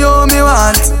money how me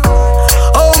want.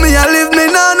 Oh me I live me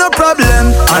now no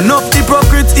problem. Enough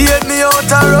hypocrites hate me out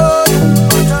the road.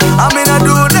 I me not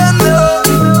do them no.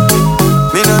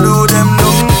 Me not do them no.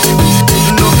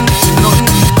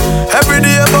 Every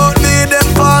day about me, them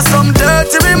pass some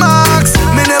dirty remarks.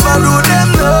 Me never do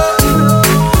them no.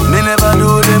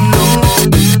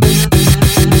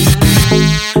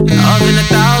 Love in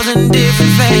 1,000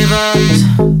 different flavors.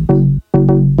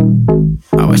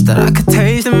 I wish that I could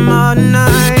taste them all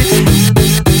night.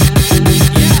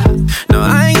 No,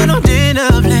 I ain't got no dinner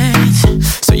plans,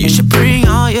 so you should bring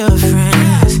all your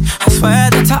friends. I swear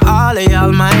that to all of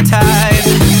y'all my type.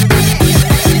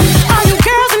 All you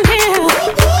girls in here,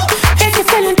 if you're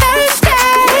feeling thirsty,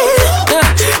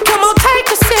 come on take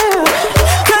a sip,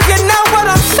 'cause you know what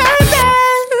I'm serving.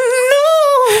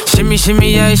 Shimmy, shimmy,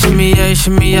 yeah, shimmy, yeah,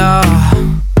 shimmy, yeah.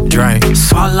 Drink,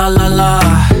 swalla la la.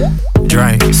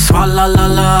 Drink, swalla la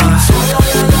la.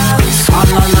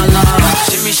 Swalla la la.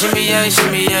 Shimmy, shimmy, yeah,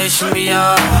 shimmy, yeah, shimmy,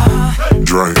 yeah.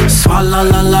 Drink. Swalla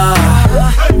la la.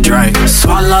 Drink.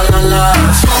 Swalla la la.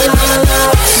 Swalla la la.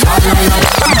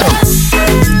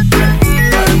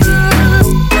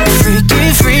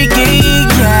 Freaky, freaky,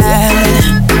 yeah.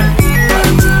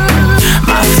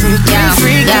 My freaky,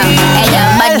 freaky. Hey yo,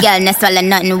 bad girl, no swallow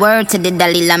nothing. Word to the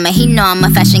Dalai Lama, he know I'm a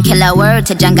fashion killer. Word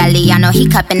to John Galliano, he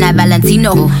cupping that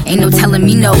Valentino. Ain't no telling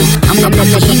me no, I'm gonna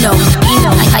let he know.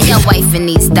 How your wife in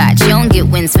these thoughts, you don't get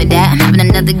wins for that. I'm having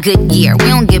another good year, we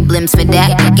don't get blimps for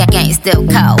that. Gang still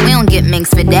call, we don't get minks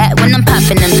for that. When I'm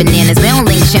popping them bananas, we don't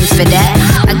link chimps for that.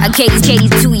 I Katie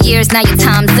 2 years, now your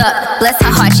time's up. Bless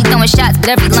her heart, she throwing shots, but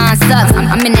every line sucks.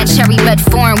 I'm in that cherry red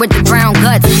foreign with the brown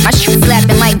guts. My shoe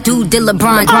slapping like dude did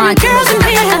LeBron. All the girls in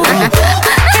here,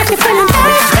 if you're feeling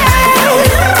thirsty,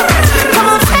 come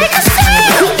on, take a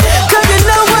seat, 'cause you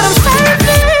know what I'm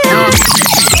serving.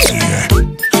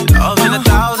 Love in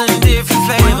 1,000 different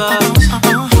flavors.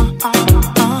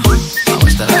 I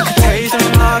wish that I could taste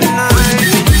them all night.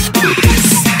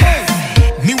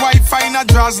 Me wife find a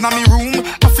draws na me room.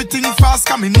 I fit think fast,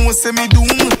 'cause me know say me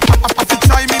doom. I fit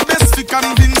try me best fi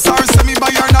convince her, say me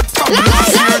buy her that from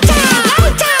last year.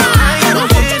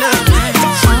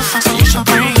 So you should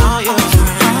bring all your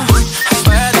friends. I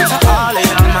swear that all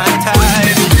is on my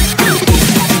time.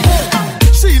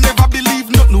 She never believe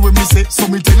nothing when me say, so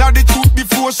me tell her the truth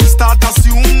before she start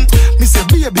assume. Me say,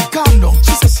 baby, calm down.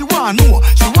 She say she want know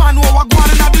what going on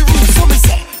in the room. So me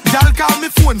say, girl call me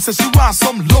phone, say she want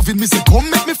some loving. Me say, come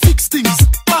make me fix things.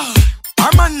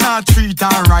 Her man not treat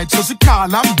her right, so she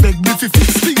call and beg me fi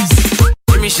fix things.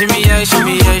 Shimmy, shimmy, yeah,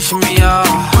 shimmy, yeah, shimmy, yeah.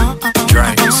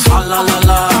 Drink. Swalla la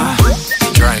la.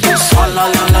 Drink. Swalla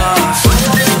la la.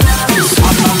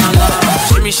 Swalla la la.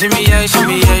 Shimmy, shimmy, yeah,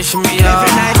 shimmy, yeah, shimmy, yeah.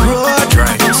 Every night road.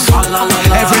 Drink. Swalla la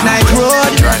la. Every night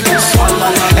road. Drink. Swalla la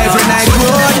la. Every night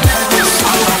road.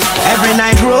 Every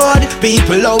night road.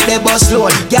 People out there bus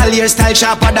load. Girl hairstyle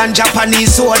sharper than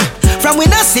Japanese sword. From we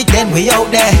not sick, then we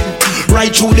out there.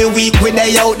 Right through the week when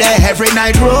they out there. Every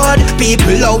night road.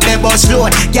 People out there bus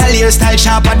load. Girl hairstyle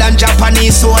sharper than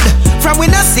Japanese sword. From we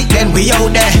not sick, then we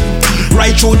out there.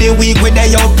 Right through the week when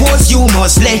they out post, you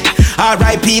must lay.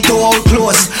 R.I.P. to old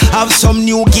clothes. Have some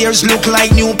new gears look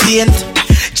like new paint.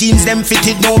 Jeans them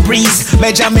fitted no breeze.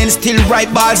 Benjamin still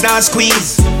right balls now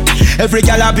squeeze. Every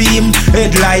gal a beam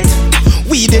headlight.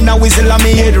 Weed in a whistle and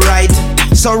me head right.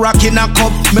 So rockin' a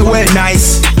cup me well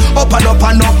nice. Up and up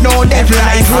and up, no dead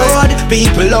life road.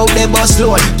 People out there bus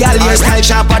load. Gal hairstyle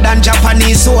sharper than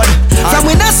Japanese sword. From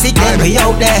we not sick, then we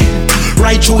out there.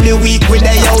 Right through the week when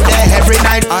they out there every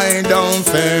night. I don't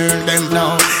fear them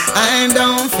now. I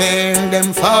don't fear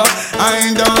them for.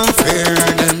 I don't fear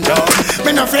them no.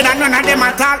 Me no fear that none of them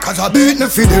at all, 'cause I beat me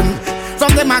for them.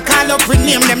 From them I call up with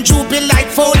name, them droopy like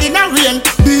fall in a rain.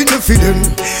 Beat me for them.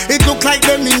 It look like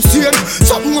them insane.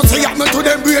 Something must say happen to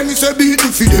them brain. Me say beat me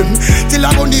for them. Till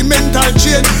I'm on the mental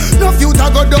chain. No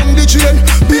future go down the chain.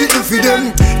 Beat me for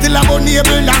them. Till I'm on the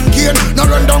able and gain. No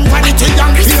run down vanity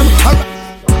and fame.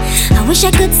 I wish I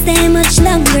could stay much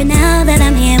longer now that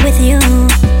I'm here with you.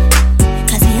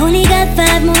 'Cause we only got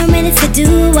 5 more minutes to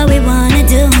do what we wanna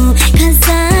do. 'Cause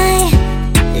I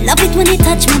love it when you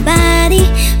touch my body,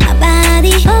 my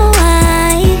body. Oh,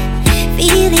 I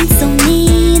feeling so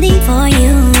needy for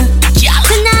you.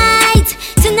 Tonight,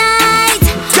 tonight,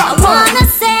 I wanna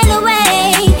sail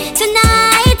away.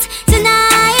 Tonight,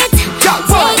 tonight,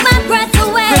 take my breath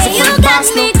away. You got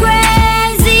me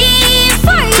crazy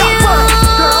for you.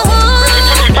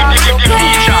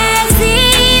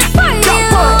 Crazy for you.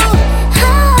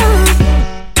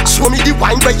 Show me the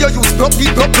wine where you use drop.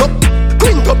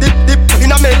 Quint up dip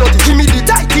in a melody. Give me the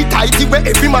tighty where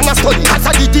every man a study. As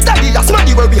I did the daddy, a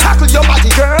smarty where we hackle your body,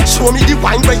 girl. Show me the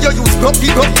wine where you use drop.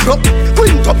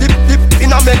 Quint up dip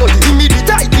in a melody. Give me the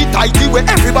tighty where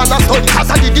every man a study. As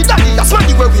I did the daddy, a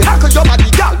smarty where we hackle your body,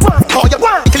 girl. Call you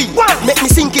one clean, one make me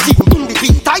sink it in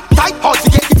between. Tight, hard to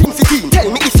get the thing fitting. Tell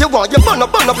me if you want, you burn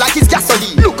up like it's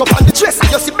gasoline. Look up on the dress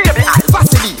and you see baby, I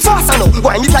Vaseline. Faster now,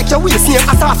 wine it like your waist near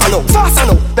a half now. Faster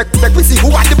now, make we see who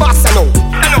are the boss now.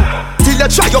 Till you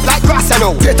dry up like grass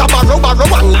now. Get a barrow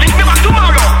and link me back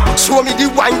tomorrow. Show me the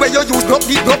wine where you use drop.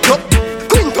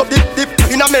 Quint up dip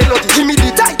in a melody. Give me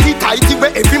the tighty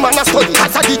where every man a study.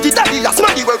 As I did the daddy, a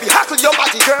smarty where we hackle your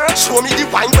body, girl. Show me the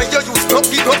wine where you use drop.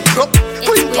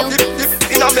 Quint up dip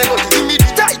in a melody. Give me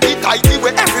the tighty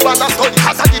where every man a study.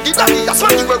 As I did the daddy, a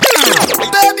smarty where we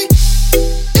baby,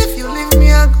 if you leave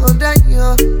me I go die,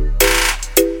 yo.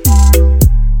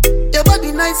 Your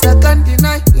body nice, I can't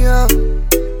deny, yo.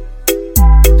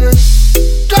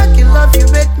 Drunk in love, you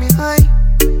make me high.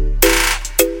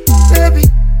 Baby,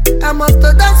 I must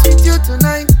dance with you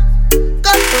tonight.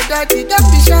 Got to daddy, don't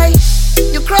be shy.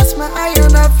 You cross my eye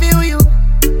and I feel you.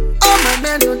 All my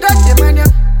men know that the man ya.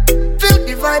 Feel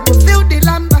the vibe, feel the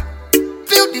lamba.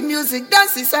 Feel the music,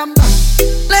 dance the samba.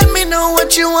 Let me know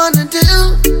what you wanna do,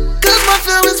 cause my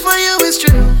feelings for you is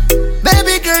true.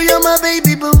 Baby girl, you're my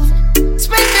baby boo.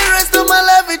 Spend the rest of my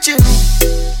life with you.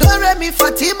 Don't let me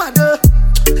Fatima though.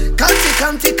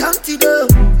 County though.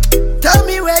 Tell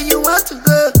me where you want to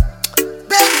go.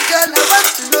 Baby girl, I want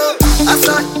to know. I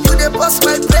saw you dey bust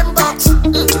my brain box.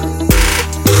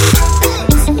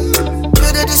 You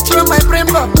dey destroy my brain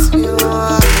box.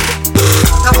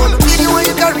 I wanna be the one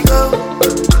you carry go.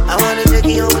 I wanna take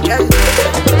you home and carry go.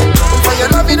 For your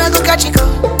loving I go catch you go.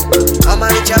 Oh my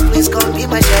child, please come be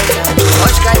my shelter.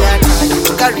 Watch Kayan,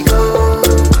 you carry go.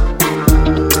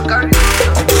 Carry go.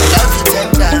 Love you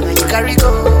tender, you carry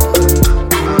go.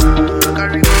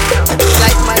 Carry go.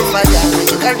 Like my father,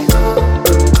 you carry go.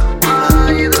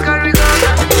 You carry go.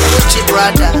 Gucci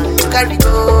brother, you carry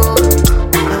go.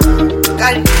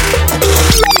 Carry go.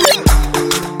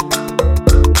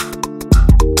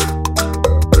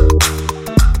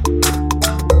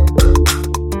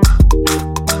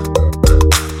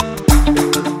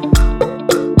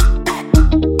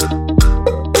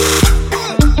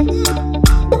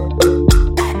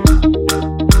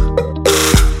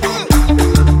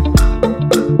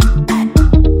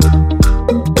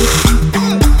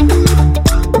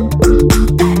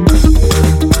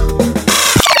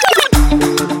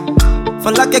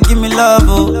 Give me love,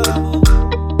 oh.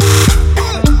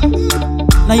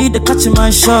 Now you the catch my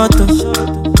shot, oh.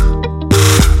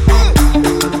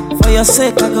 For your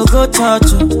sake, I go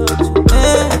church, oh.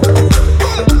 Hey.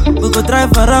 We go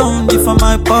drive around for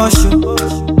my Porsche.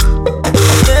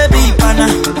 Baby pana,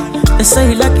 they say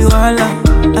you like you all,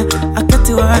 I get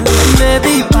you all.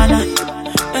 Baby pana,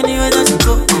 anywhere that you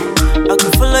go, I go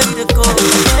follow you to go.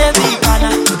 Baby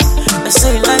pana, they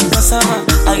say you like cassava,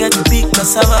 I get the big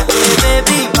cassava. Hey,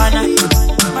 baby pana,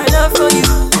 my love for you.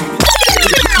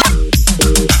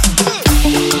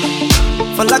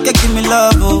 For like you give me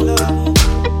love, oh.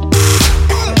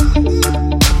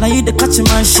 Now you the catch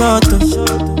my shot, oh.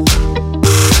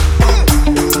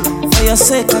 For your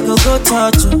sake, I go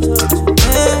church, oh.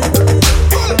 Hey.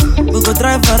 We go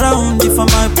drive around for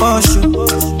my Porsche.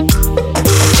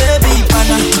 Baby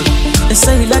pana, they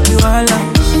say you like you all, I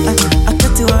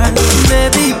get you all.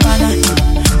 Baby pana,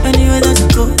 anywhere that you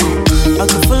go, I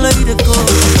go follow you to go.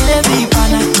 Baby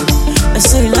pana, they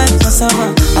say you like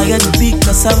cassava, I get the big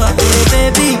cassava.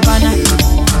 Hey, baby pana,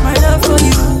 my love for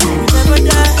you will never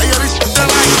die.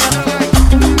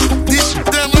 This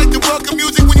damn like the welcome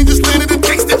music when you just landed in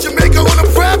Kingston, Jamaica on a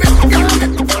private.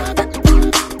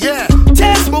 Yeah,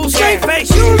 Test move, straight face,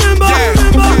 you remember? Yeah.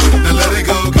 Now let it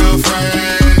go,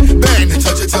 girlfriend. Bang, and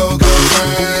touch your toe,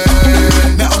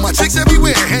 girlfriend. Now all my chicks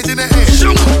everywhere, hands in the air.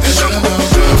 Show 'em,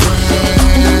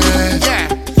 girlfriend.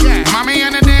 Yeah. Mommy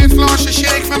on the dance floor, she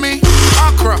shake for me.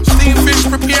 Okra, steamed fish,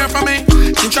 prepare for me.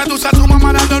 Introduce her to my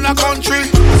mother down the country.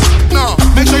 No,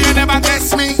 make sure you never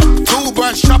test me.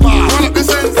 Toothbrush chopper, roll up the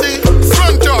sensi.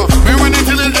 Front door, me run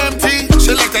until it's empty.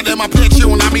 Selected them a play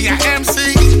tune, I me a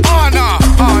MC. Oh no.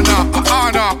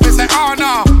 Me say oh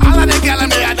no. All of the girls in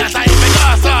there, that's how you make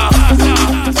us up.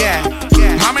 Yeah.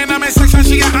 Mommy in my section,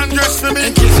 she got undressed for me.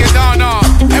 In case you don't know,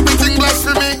 everything blessed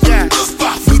for me. Yeah.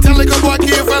 Me tell the boy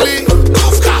carefully.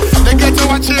 They get to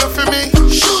watch here for me.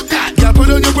 Shoot that. Yeah, put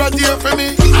on your bra here for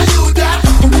me. Are you that?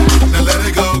 Now let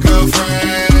it go,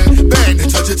 girlfriend. Bang,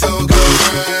 and touch your toe,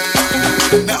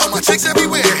 girlfriend. Now all my chicks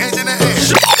everywhere, hands in the air.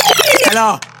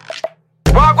 Hello.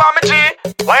 Walk on me G,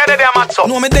 why you there, Mats up?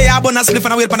 No, me there, I bun a spliff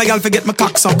and I wait for the girl to get my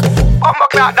cock suck. I'm a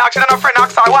clock dog, she done a friend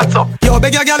ask her, what's up? Yo,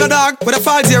 beg your girl a dog, with a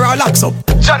falls here or locks up.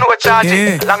 John know charge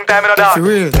it, long time in the dog. For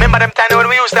real. Remember them time when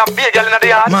we used to have big girl in the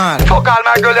yard? Man. Fuck all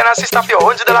my girls and her sister for your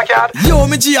 $100 card. Yo,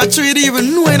 me G, I treat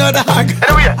even know in a dog.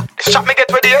 Anyway, this shot me get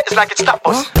ready, it's like it's stop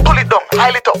us. Pull it down,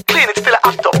 pile it up, clean it, still a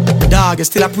act up. Dog, you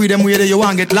still a pre them way that you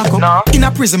want get locked up. No. In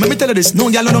a prison, let me tell you this,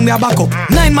 no girl don't their back up.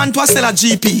 9 man to a sell a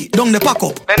GP, don't the pack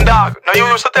up. Then dog, now you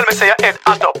used to tell me say your head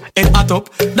hot up. Head hot up.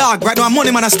 Dog, right now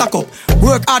money man a stack up.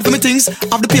 Work hard for me things,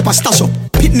 have the paper stash up.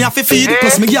 Pit me off a feed,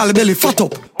 plus me girl belly fat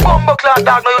up. Bumbo clot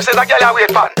dog, now you say that girl you wait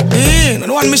pan.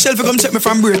 No one Michelle for come check me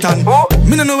from Britain.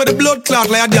 Me no know where the blood clot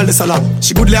like a girl this alarm.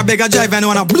 She good like a beggar drive and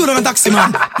wanna blood on a taxi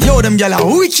man. Yo, them girl a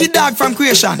wicked dog from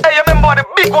creation. Hey, you remember the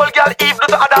big old girl Eve do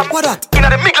to Adam? What that? In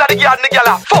the middle of the garden, the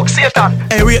girl a fuck Satan.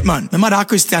 Hey, wait man, my mother a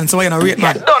Christian, so why you not rate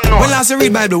man? Don't know. When last you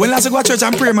read Bible? When last you go to church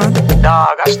and pray man?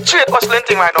 Dog, a straight hustling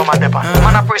thing right now, man, Deppa.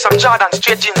 Man a pray some Jordan,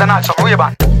 straight jeans and all some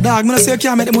Ray-Ban. Dog, me no say you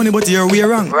can't make the money, but you're way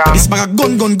wrong. This bag a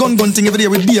gun thing every day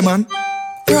with beer man.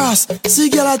 Cross, see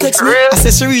girl I text me. I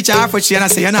say she reach her for she and I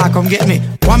say you nah come get me.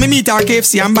 Want me meet her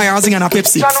KFC and buy her zing and a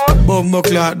Pepsi. Bumbo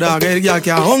clock dog, the girl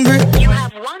can't hungry. You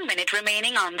have 1 minute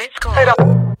remaining on this call.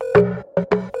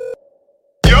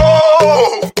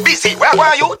 Yo, busy, where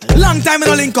are you? Long time in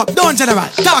a link up, don't general,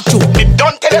 talk to me.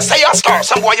 Don't tell you say you star,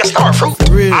 some boy you star fruit.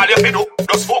 Real. All you fi do,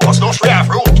 just focus, don't share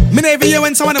fruit. Me never hear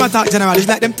when someone of them talk general, it's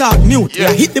like them talk mute.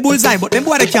 Yeah, hit the bullseye, but them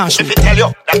boy they can't shoot. If I tell you,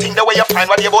 that thing the way you find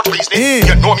what you about reasoning,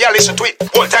 you know me, I listen to it.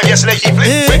 All time yesterday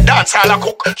evening, when dance all a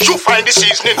cook, you find the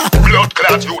seasoning. Blood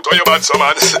clot you to your bad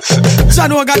man. So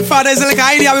I know Godfather is like an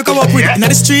idea we come up with. In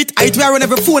the street, I run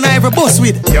every phone I ever bust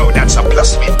with. Yo, that's a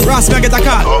plus with. Ross, me get a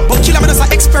call, but killer me just a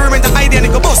experiment the idea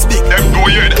and it go bust big. Them know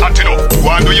you ain't hot enough.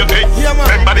 One do you think? Yeah, man.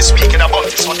 Remember the speaking about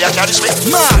this one, they are this way.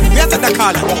 Man, me take the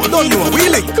call. Don't know, we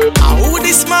link. Who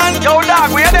this man? Yo,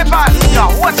 dog, where they pan? Yo,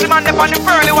 what's the man they on the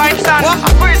pearly white sand? What?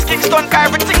 First Kingston,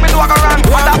 everything me do I go wrong.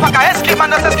 What the fuck, I escape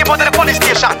and just escape out to the police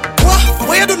station. What?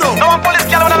 What you do now? No one police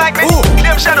girl wanna like me. Who?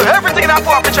 Claim shadow, everything in that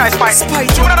poor bitch I spy.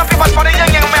 You wanna people for the young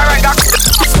me right back.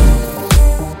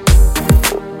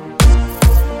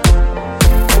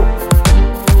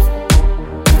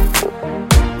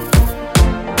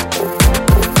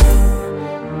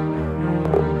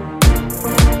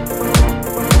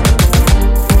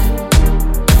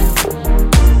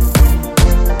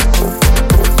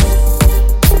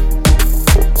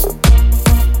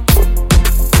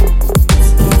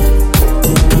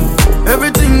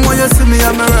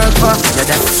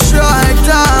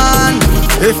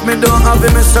 If me don't have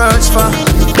him, me search for.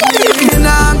 Me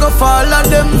nah go follow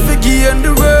them for gain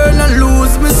the world and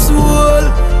lose me soul.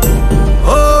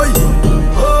 Oh,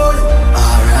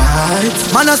 alright.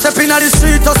 Man, I step in the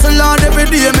street, hustle hard every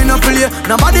day, me no play.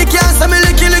 Nobody can say me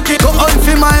licky. Go on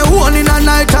for my own in a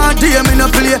night and day, me no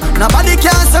play. Nobody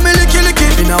can say me licky.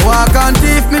 Me no walk and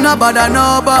thief, me no bother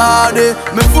nobody.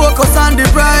 Me focus on the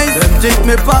prize. Them think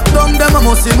me pop down, them I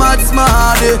must see mad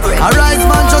smarty. Arise,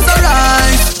 man, just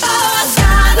arise.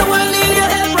 The world need your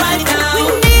help right now.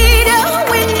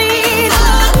 We need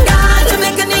oh God,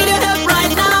 Jamaica need your help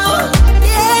right now.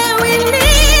 Yeah, we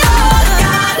need oh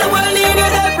God, the world need your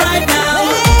help right now.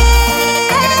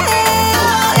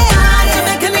 Oh God,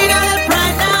 Jamaica need your help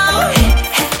right now.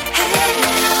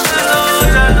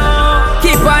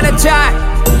 Keep on the track,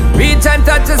 reach and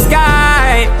touch the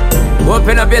sky.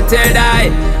 Open up your third eye.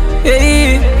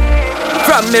 Hey.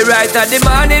 From me right at the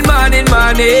morning.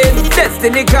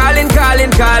 Destiny calling.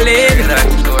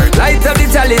 Light up the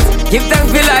chalice, give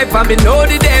thanks for life, and me know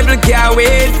the devil can't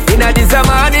wait. Inna this a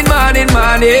morning.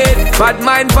 Bad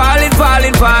mind falling.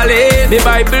 Me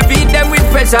Bible beat them with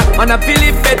pressure, and I feel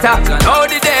it better. Know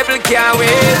the devil can't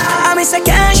wait. I miss a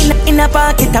cash in a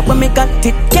pocket up when me got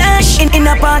it. Cash in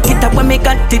a pocket up when me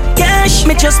got it. Cash,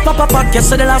 me just pop a pocket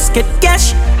so the last get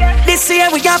cash. This year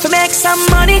we got to make some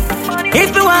money.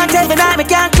 If we want every night we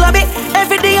can't club it.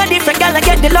 Every day a different girl I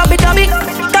get the lobby dummy.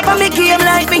 Top of me game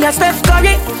like me a Steph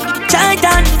Curry.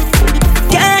 Titan,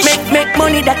 cash, make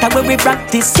money that where we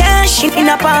practice. Cash in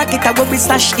a pocket that where we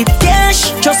stash it.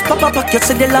 Cash, just pop a pocket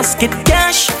so the last get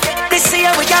cash. This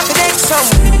year we got to make some.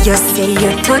 You say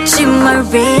you touch him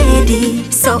already,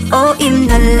 so oh him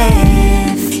no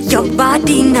left. Your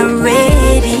body not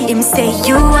ready. Him say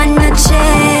you want no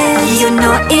jet. You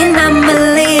know in a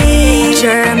Malay,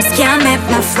 germs can't make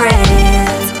my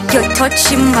friends. You touch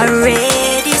him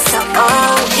already, so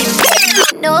oh him.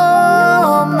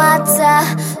 No matter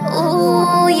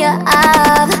who you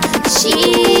have,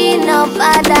 she no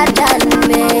better than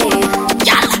me.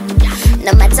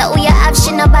 No matter who you have,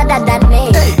 she no better than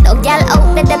me. No girl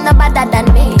out there, them no better than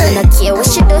me. No care what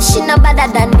she do, she no better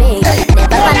than me.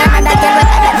 Never find another girl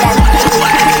better than me.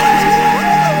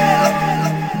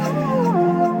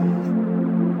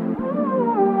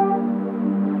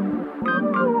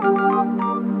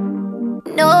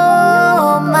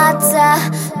 No matter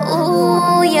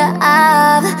who you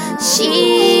have,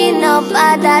 she no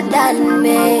better than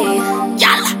me.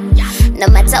 No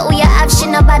matter who you have, she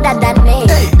no better than me.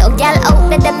 No girl out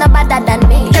there, them no better than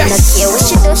me. No care what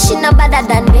she do, she no better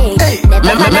than me.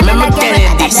 Never find another girl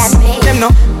better than me.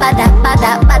 Better than me.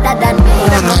 Better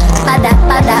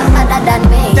than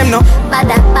me.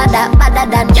 Better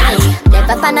than me.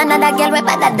 Never find another girl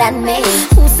better than me.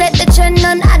 Who said the trend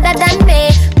none other than me?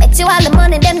 Bet you all the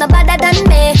money, them no better than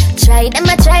me. Try them,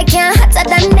 I try, can't hotter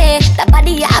than me. The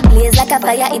body ya blaze like a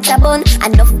fire, it's a bun.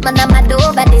 Enough man, I'm mad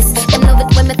over this. Them love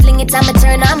it when me fling it and me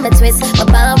turn on me twist. My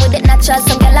born with it natural,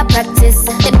 some girl I practice.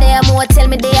 Them they are more tell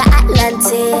me they are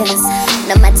Atlantis.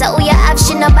 No matter who you have,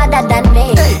 she no better than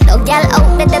me. No girl out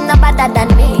there, them no better than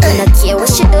me. No care what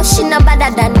she do, she no better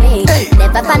than me.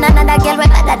 Never find another girl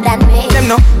better than me. Them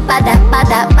no better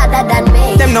than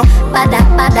me. Them no better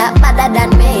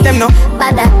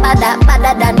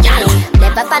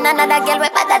want another girl way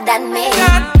better than me.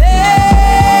 Got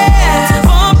plans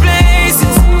for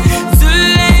places to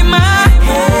lay my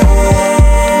head.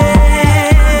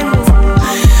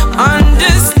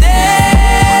 Understand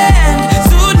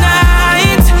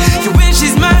tonight your wish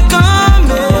is my command.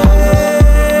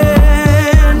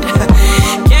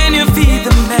 Can you feel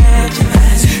the magic?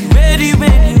 Ready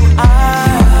when you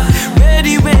are.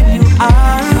 Ready when you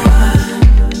are.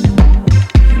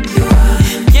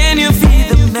 Can you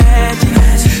feel the magic?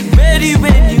 Ready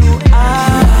when you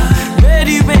are.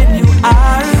 Ready when you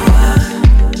are.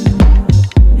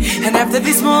 And after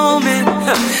this moment,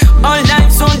 all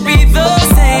lives won't be the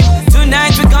same.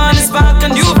 Tonight we're gonna spark a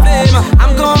new flame.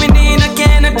 I'm going in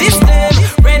again at this time.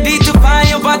 Ready to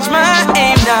fire, watch my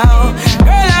aim now.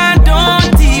 Girl, I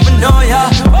don't even know ya,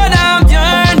 but I'm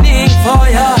yearning for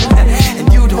ya.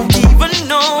 And you don't even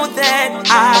know that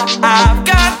I've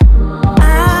got.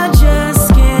 I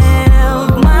just can't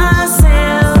help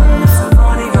myself.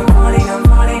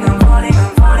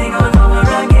 I'm falling all over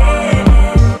again.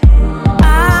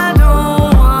 I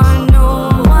don't want no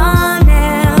one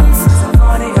else. I'm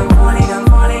falling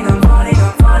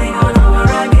all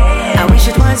over again. I wish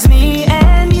it was me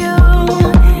and you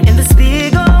in this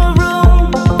big old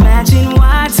room, matching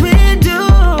what we do.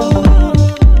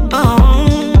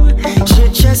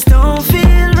 Shit just don't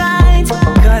feel right,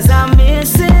 'cause I'm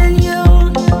missing you,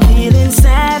 feeling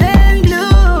sad and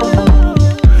blue.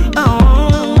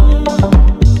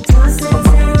 Constant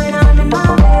staring on in my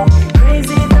bed,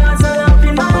 crazy thoughts all up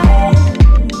in my head.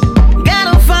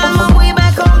 Gotta find my way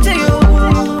back home to you.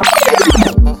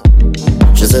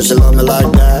 She said she love me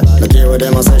like that. Look here with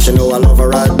them, I said she know I love her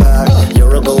right back.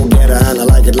 You're a go-getter and I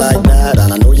like it like that.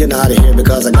 And I know you're not here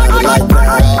because I got it like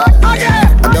that.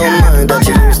 I don't mind that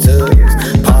you used to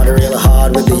party real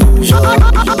hard with the usual.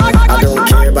 I don't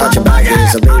care about your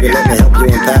baggage, so baby let me help you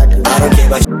unpack. I don't care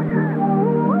about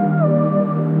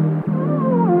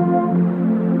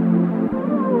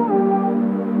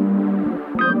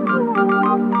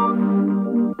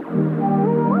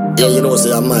yeah, you know,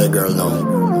 say I'm my girl now.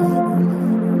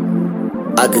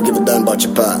 I could give a damn about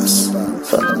your past.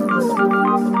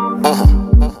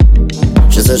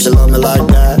 She said she love me like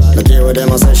that. Look here with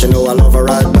them, I said she know I love her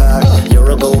right back.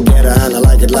 You're a go-getter and I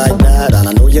like it like that. And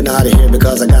I know you're not here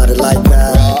because I got it like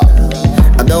that.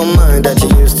 I don't mind that you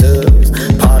used to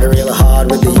party real hard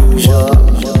with the usual.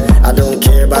 I don't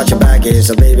care about your baggage,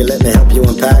 so baby let me help you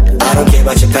unpack. I don't care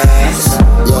about your past.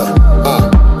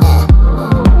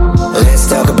 Let's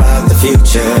talk about the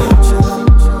future.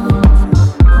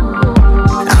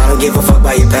 I don't give a fuck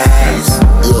about your past.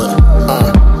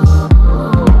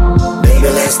 Baby,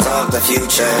 let's talk the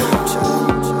future.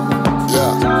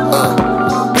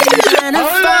 Trying to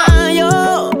find you,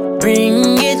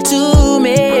 bring it to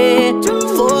me.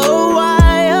 For a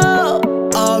while,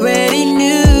 already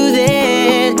knew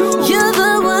that you're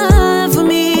the one for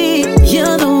me.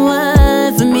 You're the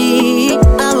one for me.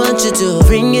 I want you to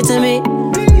bring it to me.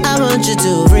 I want you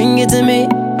to bring it to me.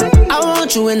 I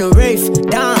want you in a rave,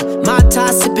 down, my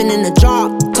tie sipping in the jar,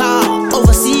 top.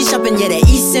 Overseas shopping, yeah, the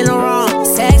east ain't no wrong.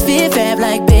 Sex fit fab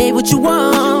like, babe, what you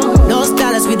want? No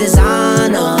stylist, we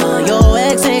designer. Your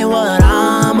ex ain't what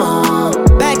I'm on.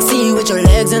 Backseat with your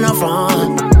legs in the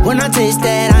front. When I taste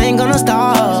that, I ain't gonna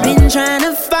stop. Been trying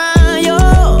to find you,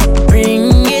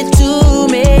 bring it to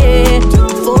me.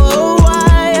 For a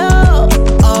while,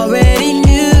 already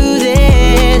knew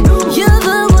that you're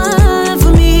the one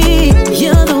for me.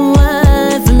 You're the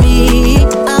one for me.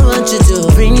 I want you to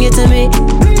bring it to me.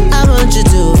 I want you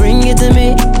to bring it to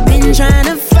me. Been trying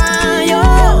to find you,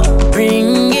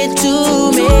 bring it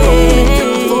to me.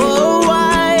 For a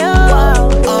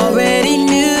while, already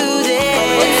knew that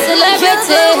Celebrity. you're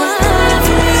the one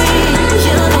for me.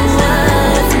 You're the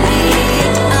one for me.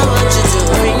 I want you to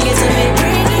bring it to me.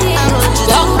 I want you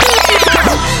to.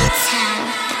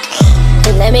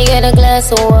 Let me get a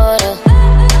glass of water.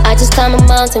 I just climbed a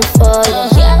mountain for you.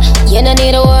 You don't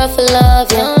need a word for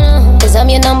love, yeah. 'Cause I'm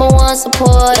your number one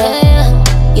supporter.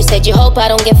 You said you hope I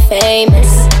don't get famous,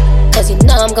 'cause you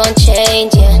know I'm gonna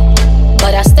change, yeah.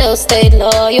 But I still stayed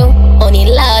loyal. Only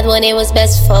lied when it was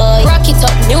best for you. Rock it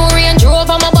up, new Range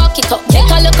Rover, I'ma back it up. Take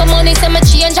a look at money, say my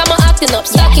change, I'ma acting up.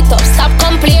 Stack it up, stop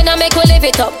complaining, make we live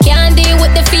it up. Can't deal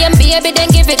with the fame, baby, then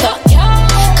give it up.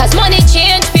 'Cause money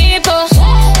change people,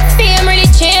 fame really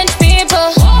change people,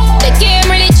 the game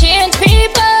really change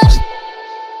people.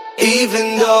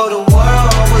 Even though the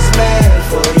world was meant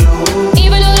for you,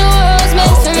 even though the world's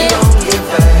meant for me, don't get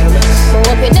famous. but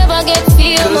hope you never get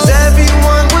famous. 'Cause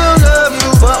everyone will love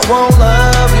you, but won't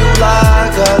love you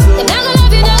like I do. They're not gonna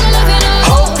love you, not gonna love you, no.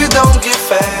 Hope you don't get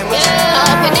famous. Yeah, I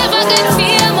hope you never get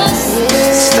famous.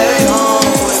 Stay home.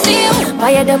 Stay home. Why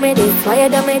you do me this? Why you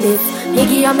do me this?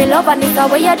 Nigga, you me love and it's the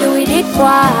way you do it.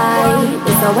 Why?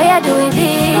 It's the way you do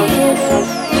it.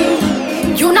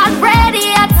 You not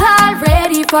ready at all,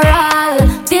 ready for all.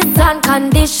 This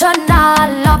unconditional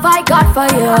love I got for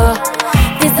you.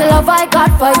 This love I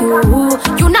got for you.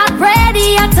 You not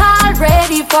ready at all,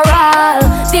 ready for all.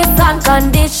 This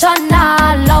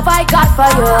unconditional love I got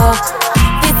for you.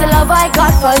 This love I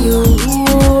got for you.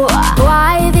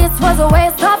 Why this was a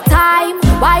waste of time?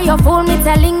 Why you fool me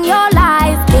telling your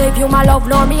lies? Gave you my love,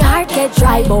 now me heart get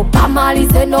dry. But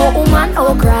Pamali say no woman,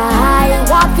 no cry.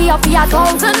 Walk for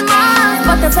 1,000 miles,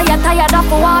 but they say you're tired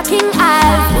of walking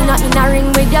aisles. You not in a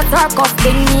ring with your circus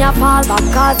thing, me a fall back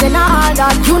cause in all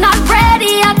that. You not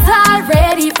ready at all,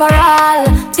 ready for all.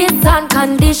 This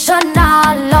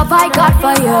unconditional love I got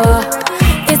for you.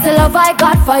 This love I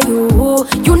got for you.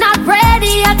 You not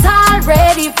ready at all,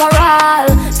 ready for all.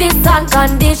 This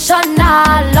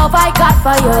unconditional love I got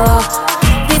for you.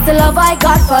 This love I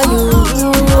got for you.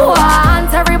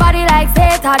 Want everybody like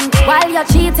Satan. While you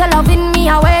cheat, you loving me,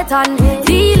 I wait on.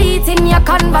 Deleting your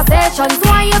conversations.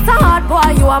 Why you so hard,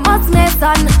 boy, you a must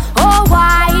mason. Oh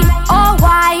why,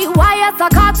 why you so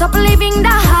caught up living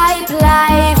the hype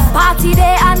life? Party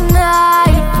day and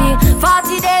night,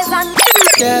 40 days and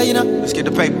yeah, you know. Let's get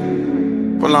the paper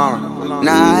for Laura.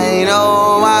 Now I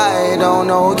know I don't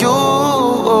know you,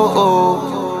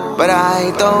 but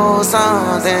I throw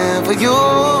something for you.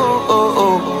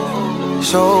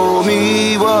 Show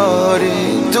me what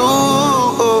it do.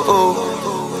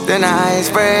 Then I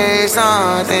spray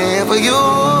something for you.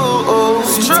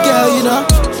 Sweet girl, you know.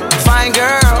 Fine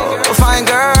girl, fine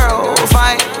girl,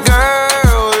 fine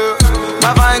girl.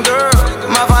 My fine girl,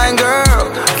 my fine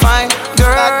girl, fine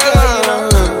girl.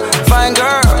 Fine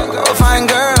girl, fine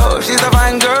girl, she's a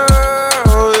fine girl.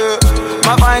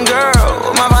 My fine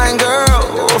girl, my fine girl,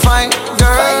 fine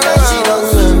girl.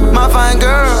 My fine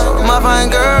girl, my fine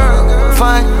girl,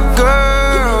 fine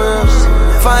girl.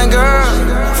 Fine girl,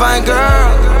 fine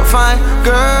girl, fine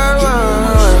girl.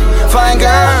 Fine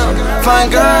girl, fine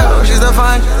girl, she's a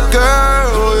fine girl.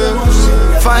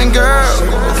 Fine girl,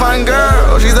 fine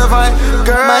girl, she's a fine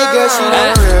girl. My girl, she's a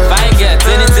real fine girl.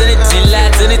 Turn it, till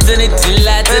I, turn it, till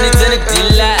I, turn it, till